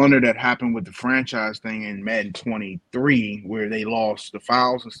the blunder that happened with the franchise thing in Madden 23, where they lost the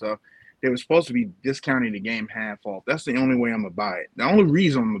fouls and stuff, they were supposed to be discounting the game half off. That's the only way I'm going to buy it. The only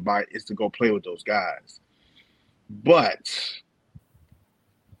reason I'm going to buy it is to go play with those guys. But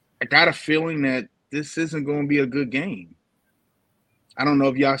I got a feeling that this isn't going to be a good game. I don't know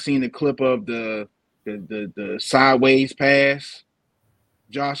if y'all seen the clip of the sideways pass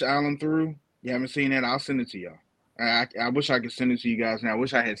Josh Allen threw. You haven't seen that? I'll send it to y'all. I wish I could send it to you guys now. I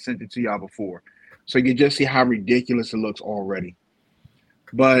wish I had sent it to y'all before. So you can just see how ridiculous it looks already.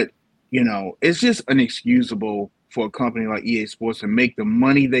 But You know, it's just inexcusable for a company like EA Sports to make the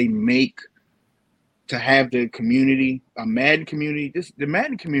money they make to have the community, a Madden community. The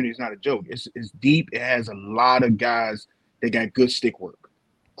Madden community is not a joke. It's deep. It has a lot of guys that got good stick work,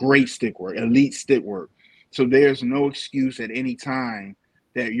 great stick work, elite stick work. So there's no excuse at any time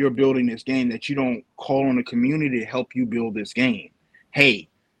that you're building this game that you don't call on the community to help you build this game. Hey,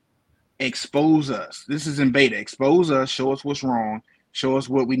 expose us. This is in beta. Expose us. Show us what's wrong. Show us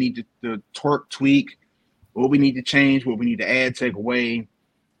what we need to tweak, what we need to change, what we need to add, take away.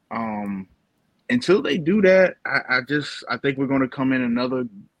 Until they do that, I think we're going to come in another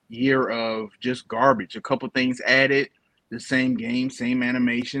year of just garbage. A couple things added, the same game, same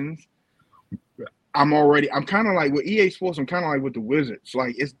animations. I'm kind of like with EA Sports. I'm kind of like with the Wizards.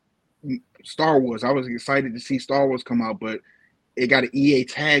 Like, it's Star Wars. I was excited to see Star Wars come out, but it got an EA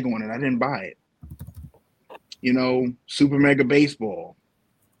tag on it. I didn't buy it. You know, Super Mega Baseball.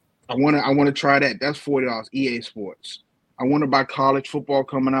 I want to try that. That's $40. EA Sports. I want to buy college football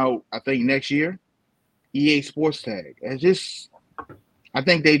coming out, I think, next year. EA Sports tag. I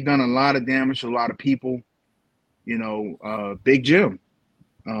think they've done a lot of damage to a lot of people. You know, Big Jim,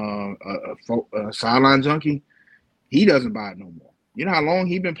 a sideline junkie, he doesn't buy it no more. You know how long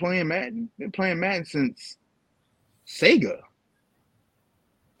he been playing Madden? Been playing Madden since Sega.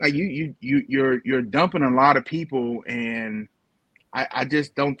 Like you're dumping a lot of people, and I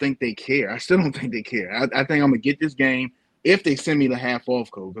just don't think they care. I still don't think they care. I think I'm gonna get this game if they send me the half off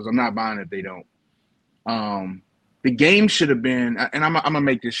code, because I'm not buying it if they don't. The game should have been, and I'm gonna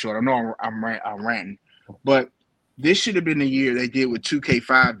make this short. I know I'm ranting, but this should have been the year they did what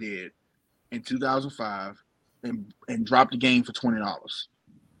 2K5 did in 2005 and dropped the game for $20.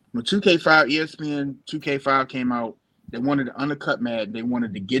 When 2K5, ESPN 2K5 came out, they wanted to undercut Madden. They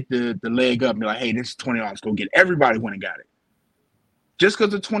wanted to get the leg up and be like, hey, this is $20. Go get it. Everybody went and got it. Just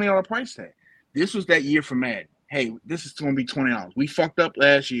because of the $20 price tag. This was that year for Madden. Hey, this is going to be $20. We fucked up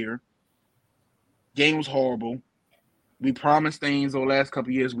last year. Game was horrible. We promised things over the last couple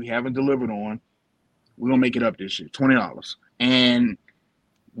of years we haven't delivered on. We're going to make it up this year, $20. And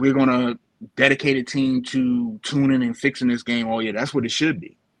we're going to dedicate a team to tuning and fixing this game all year. That's what it should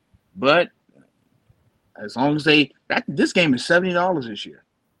be. But as long as this game is $70 this year.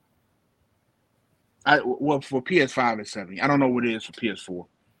 For PS5 it's $70. I don't know what it is for PS4.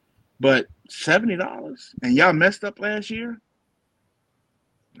 But $70? And y'all messed up last year?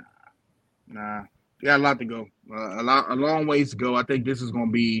 Nah. You got a lot to go. A long ways to go. I think this is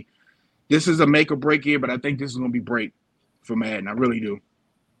a make or break year, but I think this is going to be break for Madden. I really do.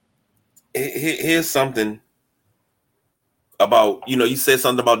 Here's something about, you said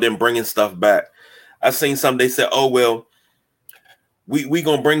something about them bringing stuff back. I seen something, they said, oh, well, we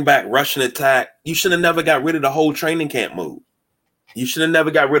going to bring back Russian attack. You should have never got rid of the whole training camp mode. You should have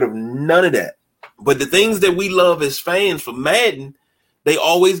never got rid of none of that. But the things that we love as fans for Madden, they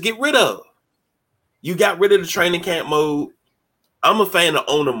always get rid of. You got rid of the training camp mode. I'm a fan of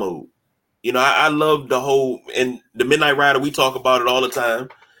owner mode. I love the whole, and the Midnight Rider, we talk about it all the time.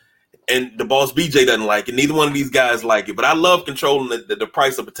 And the boss BJ doesn't like it. Neither one of these guys like it. But I love controlling the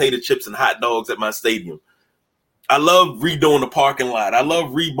price of potato chips and hot dogs at my stadium. I love redoing the parking lot. I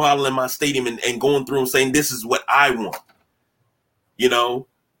love remodeling my stadium and going through and saying, this is what I want.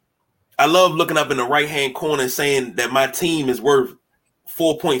 I love looking up in the right-hand corner and saying that my team is worth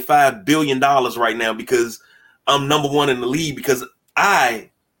 $4.5 billion right now because I'm number one in the league because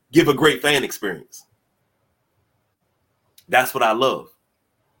I give a great fan experience. That's what I love.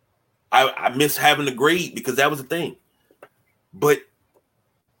 I miss having the grade because that was the thing. But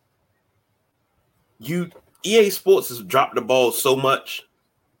EA Sports has dropped the ball so much.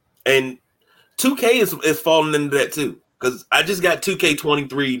 And 2K is falling into that too. Because I just got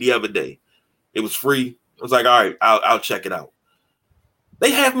 2K23 the other day. It was free. I was like, all right, I'll check it out.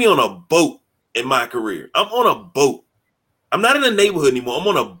 They have me on a boat in my career. I'm on a boat. I'm not in a neighborhood anymore. I'm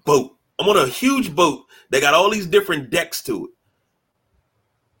on a boat. I'm on a huge boat that got all these different decks to it.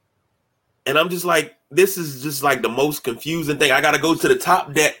 And I'm just like, this is just like the most confusing thing. I got to go to the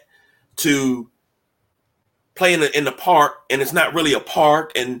top deck to play in the park, and it's not really a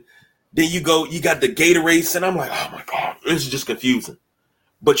park. And then you got the Gatorade, and I'm like, oh my God, this is just confusing.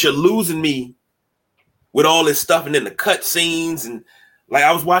 But you're losing me with all this stuff, and then the cut scenes. And like,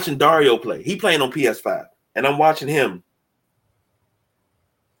 I was watching Dario play. He playing on PS5, and I'm watching him.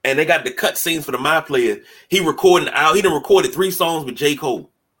 And they got the cut scenes for the My Player. He done recorded 3 songs with J. Cole.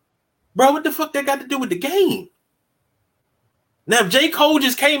 Bro, what the fuck that got to do with the game? Now, if J. Cole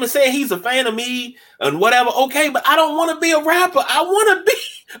just came and said he's a fan of me and whatever, okay, but I don't want to be a rapper. I want to be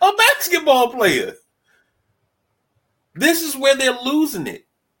a basketball player. This is where they're losing it.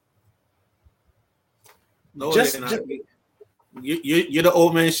 No, just you're the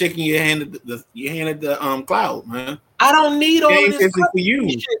old man shaking your hand at the cloud, man. I don't need all this isn't for you.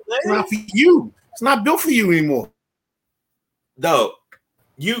 Shit, it's not for you. It's not built for you anymore. No,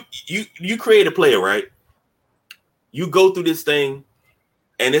 you create a player, right? You go through this thing,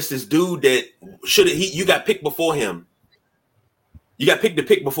 and it's this dude that you got picked before him. You got picked to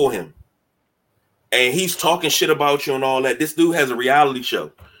pick before him. And he's talking shit about you and all that. This dude has a reality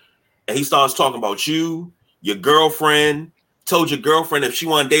show. And he starts talking about you, your girlfriend, told your girlfriend if she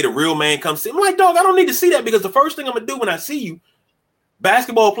want to date a real man, come see. I'm like, dog, I don't need to see that because the first thing I'm going to do when I see you,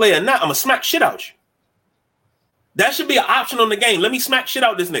 basketball player or not, I'm going to smack shit out you. That should be an option on the game. Let me smack shit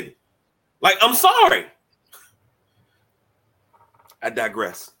out this nigga. Like, I'm sorry. I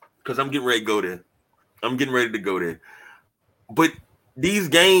digress because I'm getting ready to go there. But these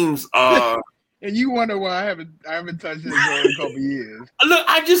games are... And you wonder why I haven't touched this in a couple years. Look,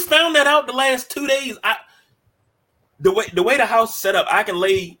 I just found that out the last 2 days. The way the house is set up, I can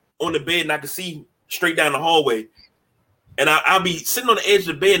lay on the bed and I can see straight down the hallway. And I'll be sitting on the edge of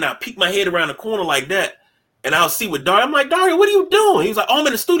the bed and I'll peek my head around the corner like that. And I'll see what Dario. I'm like, Dario, what are you doing? He's like, oh, I'm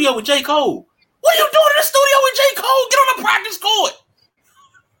in the studio with J. Cole. What are you doing in the studio with J. Cole? Get on the practice court.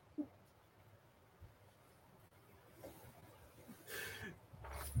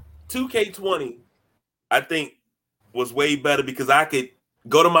 2K20, I think, was way better because I could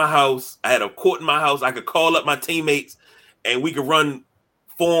go to my house. I had a court in my house. I could call up my teammates and we could run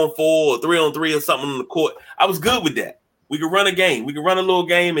 4-on-4 or 3-on-3 or something on the court. I was good with that. We could run a game. We could run a little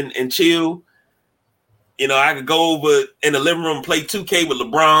game and chill. You know, I could go over in the living room and play 2K with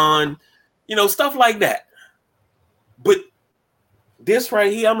LeBron, you know, stuff like that. But this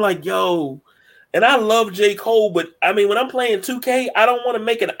right here, I'm like, yo, and I love J. Cole, but I mean, when I'm playing 2K, I don't want to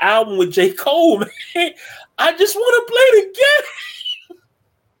make an album with J. Cole, man. I just want to play the game.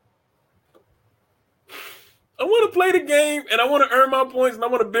 I want to play the game, and I want to earn my points, and I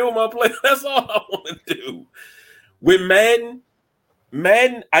want to build my play. That's all I want to do. With Madden,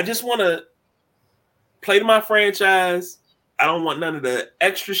 I just want to play to my franchise. I don't want none of the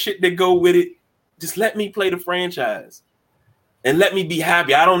extra shit that go with it. Just let me play the franchise. And let me be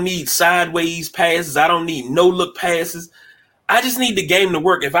happy. I don't need sideways passes. I don't need no look passes. I just need the game to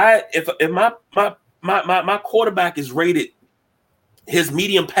work. If my quarterback is rated, his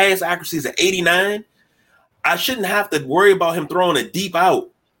medium pass accuracy is at 89, I shouldn't have to worry about him throwing a deep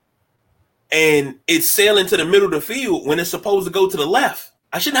out and it's sailing to the middle of the field when it's supposed to go to the left.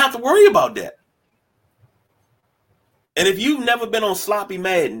 I shouldn't have to worry about that. And if you've never been on Sloppy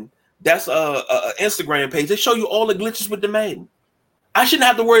Madden, that's a Instagram page. They show you all the glitches with the Madden. I shouldn't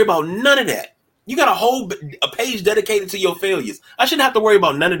have to worry about none of that. You got a page dedicated to your failures. I shouldn't have to worry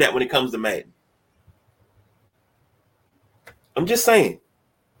about none of that when it comes to Madden. I'm just saying.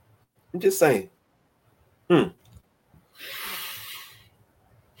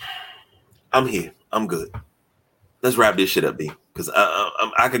 I'm here. I'm good. Let's wrap this shit up, B. Because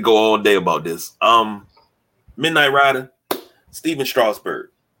I could go all day about this. Midnight Rider, Steven Strasburg.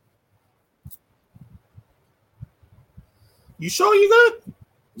 You sure you good?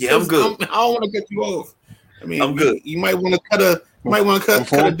 Yeah, I'm good. I don't want to cut you off. I mean, I'm good. You might want to cut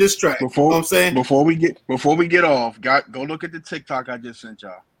a diss track. You know what I'm saying? Before we get off, go look at the TikTok I just sent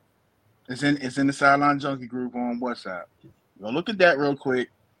y'all. It's in the Sideline Junkie group on WhatsApp. Go look at that real quick,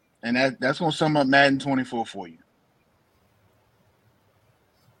 and that's gonna sum up Madden 24 for you.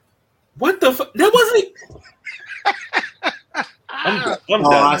 What the fuck? That wasn't. I'm done,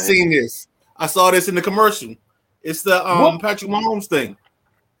 I seen this. I saw this in the commercial. It's the Patrick Mahomes thing.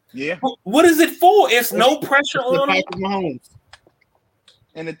 Yeah. What is it for? It's no pressure on Patrick Mahomes.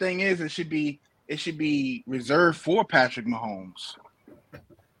 And the thing is, it should be reserved for Patrick Mahomes.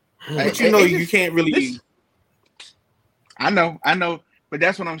 But you can't really. I know, but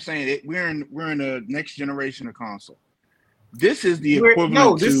that's what I'm saying. We're in the next generation of console. This is the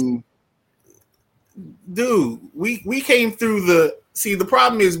equivalent to. Dude, we came through the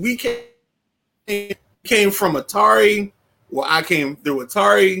problem is we came from Atari. Well, I came through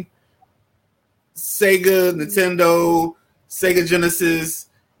Atari, Sega, Nintendo, Sega Genesis,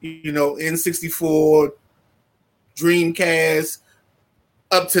 N64, Dreamcast,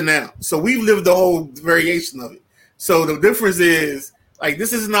 up to now. So we've lived the whole variation of it. So the difference is, like,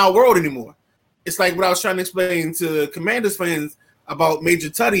 this isn't our world anymore. It's like what I was trying to explain to Commanders fans about Major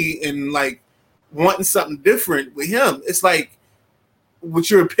Tutty and, like, wanting something different with him. It's like what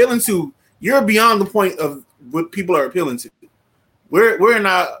you're appealing to, you're beyond the point of what people are appealing to. We're in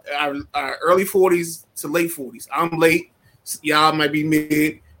our early 40s to late 40s. I'm late. Y'all might be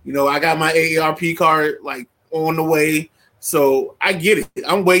mid. I got my AARP card, like, on the way. So I get it.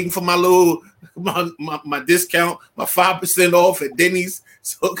 I'm waiting for my little my discount, my 5% off at Denny's.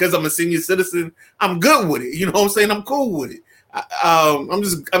 So because I'm a senior citizen, I'm good with it. You know what I'm saying? I'm cool with it. I'm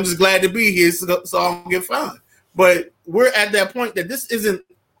just glad to be here, so I'll get fine. But we're at that point that this isn't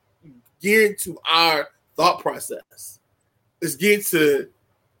geared to our thought process. It's geared to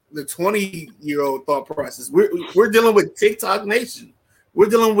the 20-year-old thought process. We're dealing with TikTok Nation. We're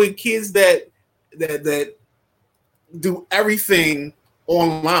dealing with kids that do everything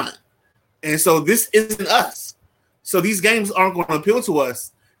online. And so this isn't us. So these games aren't going to appeal to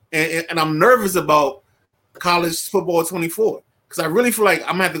us. And I'm nervous about college football 24 because I really feel like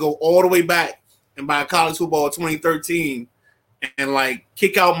I'm going to have to go all the way back and buy college football 2013 and like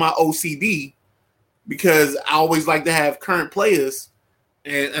kick out my OCD because I always like to have current players.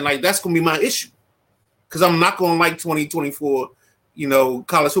 And like that's going to be my issue because I'm not going to like 2024,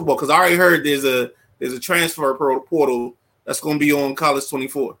 college football because I already heard there's a transfer portal that's going to be on college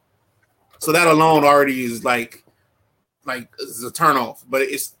 24. So that alone already is like it's a turnoff, but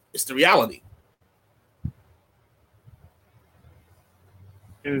it's the reality.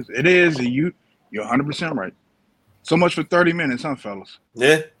 It is. You're 100% right. So much for 30 minutes, huh, fellas?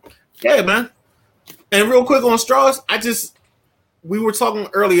 Yeah, man. And real quick on Strauss, we were talking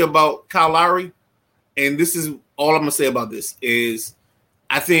earlier about Kyle Lowry, and this is all I'm gonna say about this is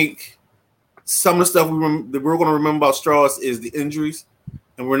I think some of the stuff that we're gonna remember about Strauss is the injuries,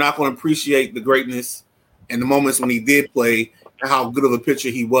 and we're not gonna appreciate the greatness and the moments when he did play and how good of a pitcher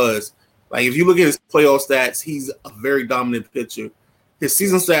he was. Like if you look at his playoff stats, he's a very dominant pitcher. His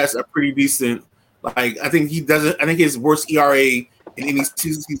season stats are pretty decent. Like I think his worst ERA in any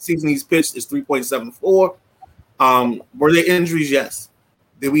season he's pitched is 3.74. Were there injuries? Yes.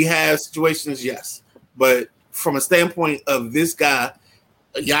 Did we have situations? Yes. But from a standpoint of this guy,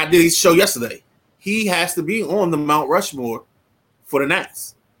 y'all did his show yesterday. He has to be on the Mount Rushmore for the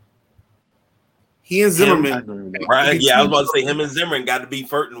Nats. He and Zimmerman. Right. Yeah, I was about to say him and Zimmerman got to be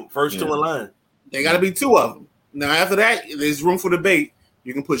first two in line. They got to be two of them. Now, after that, there's room for debate.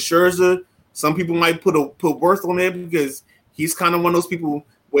 You can put Scherzer. Some people might put Worth on there because he's kind of one of those people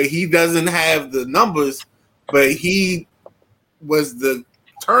where he doesn't have the numbers, but he was the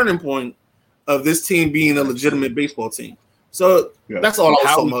turning point of this team being a legitimate baseball team. So that's all I was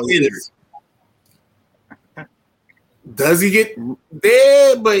talking about. Does he get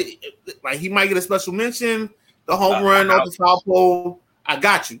there? But like he might get a special mention, the home run or the foul pole. I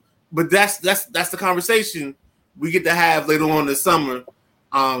got you. But that's the conversation we get to have later on this summer,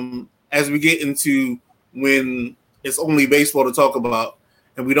 as we get into when it's only baseball to talk about,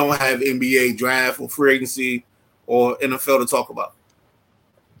 and we don't have NBA draft or free agency or NFL to talk about.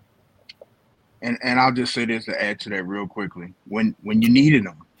 And I'll just say this to add to that real quickly. When you needed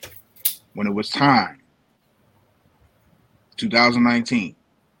him, when it was time, 2019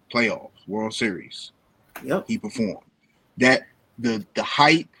 playoffs, World Series, he performed. That the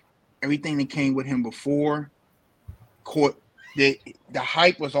hype, everything that came with him before, the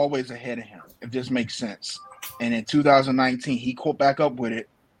hype was always ahead of him, if this makes sense. And in 2019, he caught back up with it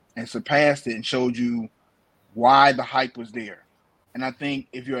and surpassed it and showed you why the hype was there. And I think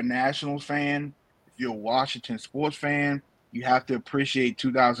if you're a Nationals fan, if you're a Washington sports fan, you have to appreciate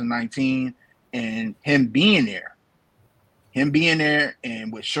 2019 and him being there. Him being there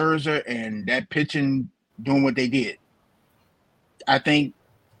and with Scherzer and that pitching doing what they did. I think,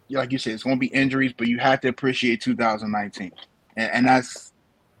 like you said, it's going to be injuries, but you have to appreciate 2019. And that's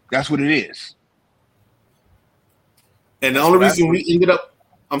what it is. And the only reason we ended up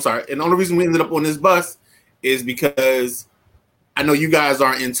on this bus is because I know you guys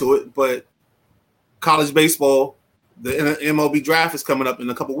aren't into it, but college baseball, the MLB draft is coming up in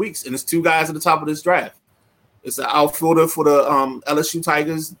a couple weeks, and it's two guys at the top of this draft. It's an outfielder for the LSU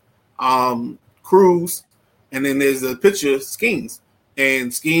Tigers, Cruz, and then there's a pitcher, Skeens.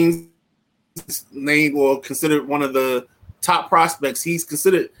 And Skeens is named or considered one of the top prospects. He's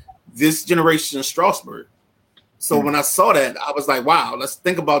considered this generation Strasburg. So when I saw that, I was like, wow, let's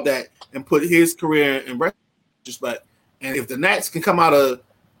think about that and put his career in retrospect. And if the Nats can come out of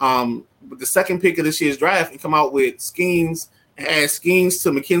with the second pick of this year's draft and come out with Skeens and add Skeens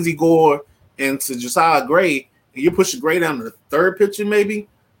to Mackenzie Gore and to Josiah Gray, and you push Gray down to the third pitcher, maybe.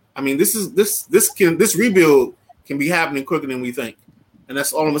 I mean, this rebuild can be happening quicker than we think. And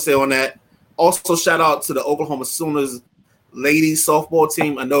that's all I'm gonna say on that. Also, shout out to the Oklahoma Sooners ladies softball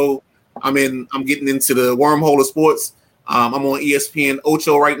team. I know I'm getting into the wormhole of sports. I'm on ESPN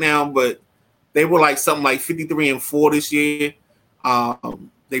Ocho right now, but they were like something like 53-4 this year.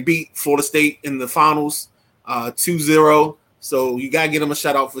 They beat Florida State in the finals 2-0. So you gotta give them a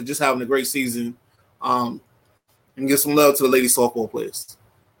shout out for just having a great season. And and give some love to the lady softball players.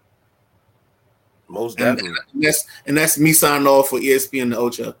 Most definitely. And that's me signing off for ESPN and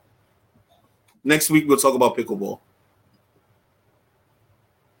Ocha. Next week we'll talk about pickleball.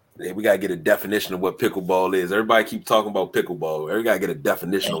 Yeah, we gotta get a definition of what pickleball is. Everybody keep talking about pickleball. Everybody gotta get a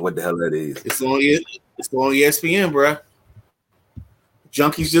definition of what the hell that is. It's on ESPN, bro.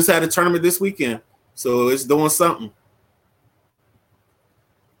 Junkies just had a tournament this weekend, so it's doing something.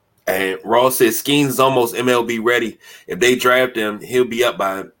 And Ross says Skeens is almost MLB ready. If they draft him, he'll be up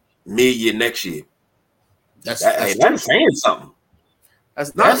by mid-year next year. That's saying something.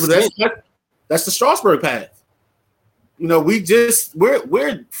 That's the Strasburg path. You know,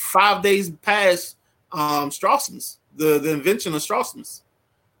 we're 5 days past Straussen's, the invention of Straussen's.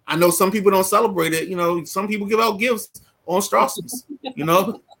 I know some people don't celebrate it. You know, some people give out gifts on Straussen's. You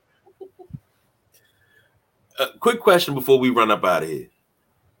know. Quick question before we run up out of here.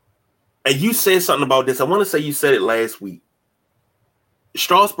 And you said something about this. I want to say you said it last week.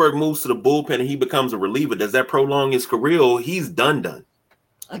 Strasburg moves to the bullpen and he becomes a reliever. Does that prolong his career or he's done?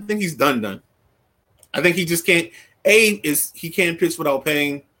 I think he's done. I think he just can't. He can't pitch without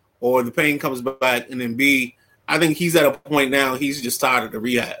pain, or the pain comes back, and then B, I think he's at a point now he's just tired of the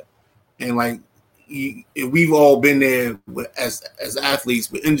rehab, and like we've all been there as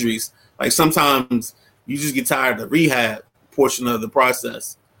athletes with injuries. Like sometimes you just get tired of the rehab portion of the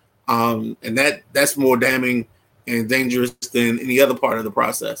process, and that's more damning and dangerous than any other part of the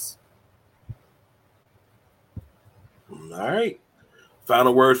process. All right.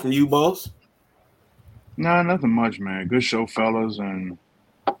 Final word from you, boss. Nah, nothing much, man. Good show, fellas, and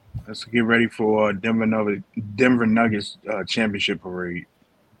let's get ready for Denver Nuggets championship parade.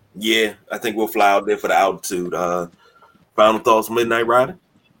 Yeah, I think we'll fly out there for the altitude. Final thoughts, Midnight Rider?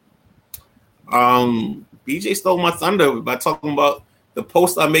 BJ stole my thunder by talking about the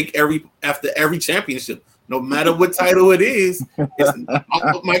post I make after every championship. No matter what title it is,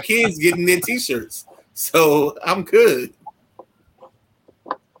 all of my kids getting their T-shirts. So I'm good.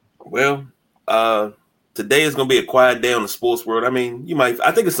 Well, today is going to be a quiet day on the sports world. I mean,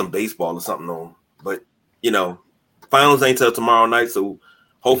 I think it's some baseball or something on, but you know, finals ain't till tomorrow night. So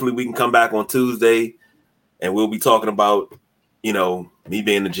hopefully we can come back on Tuesday and we'll be talking about, you know, me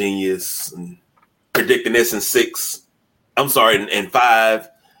being the genius and predicting this in 5,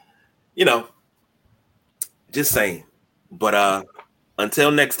 you know, just saying. But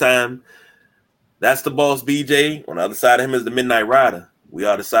until next time, that's the boss BJ. On the other side of him is the Midnight Rider. We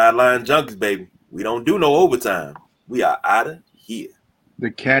are the Sideline Junkies, baby. We don't do no overtime. We are out of here.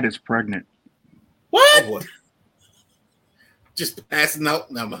 The cat is pregnant. What? Oh, just passing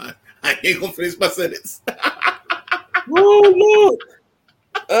out. Never mind. I ain't gonna finish my sentence. Oh, Lord.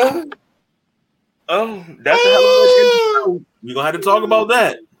 That's a hell of a intro. We're gonna have to talk about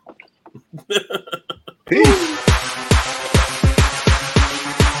that. Peace.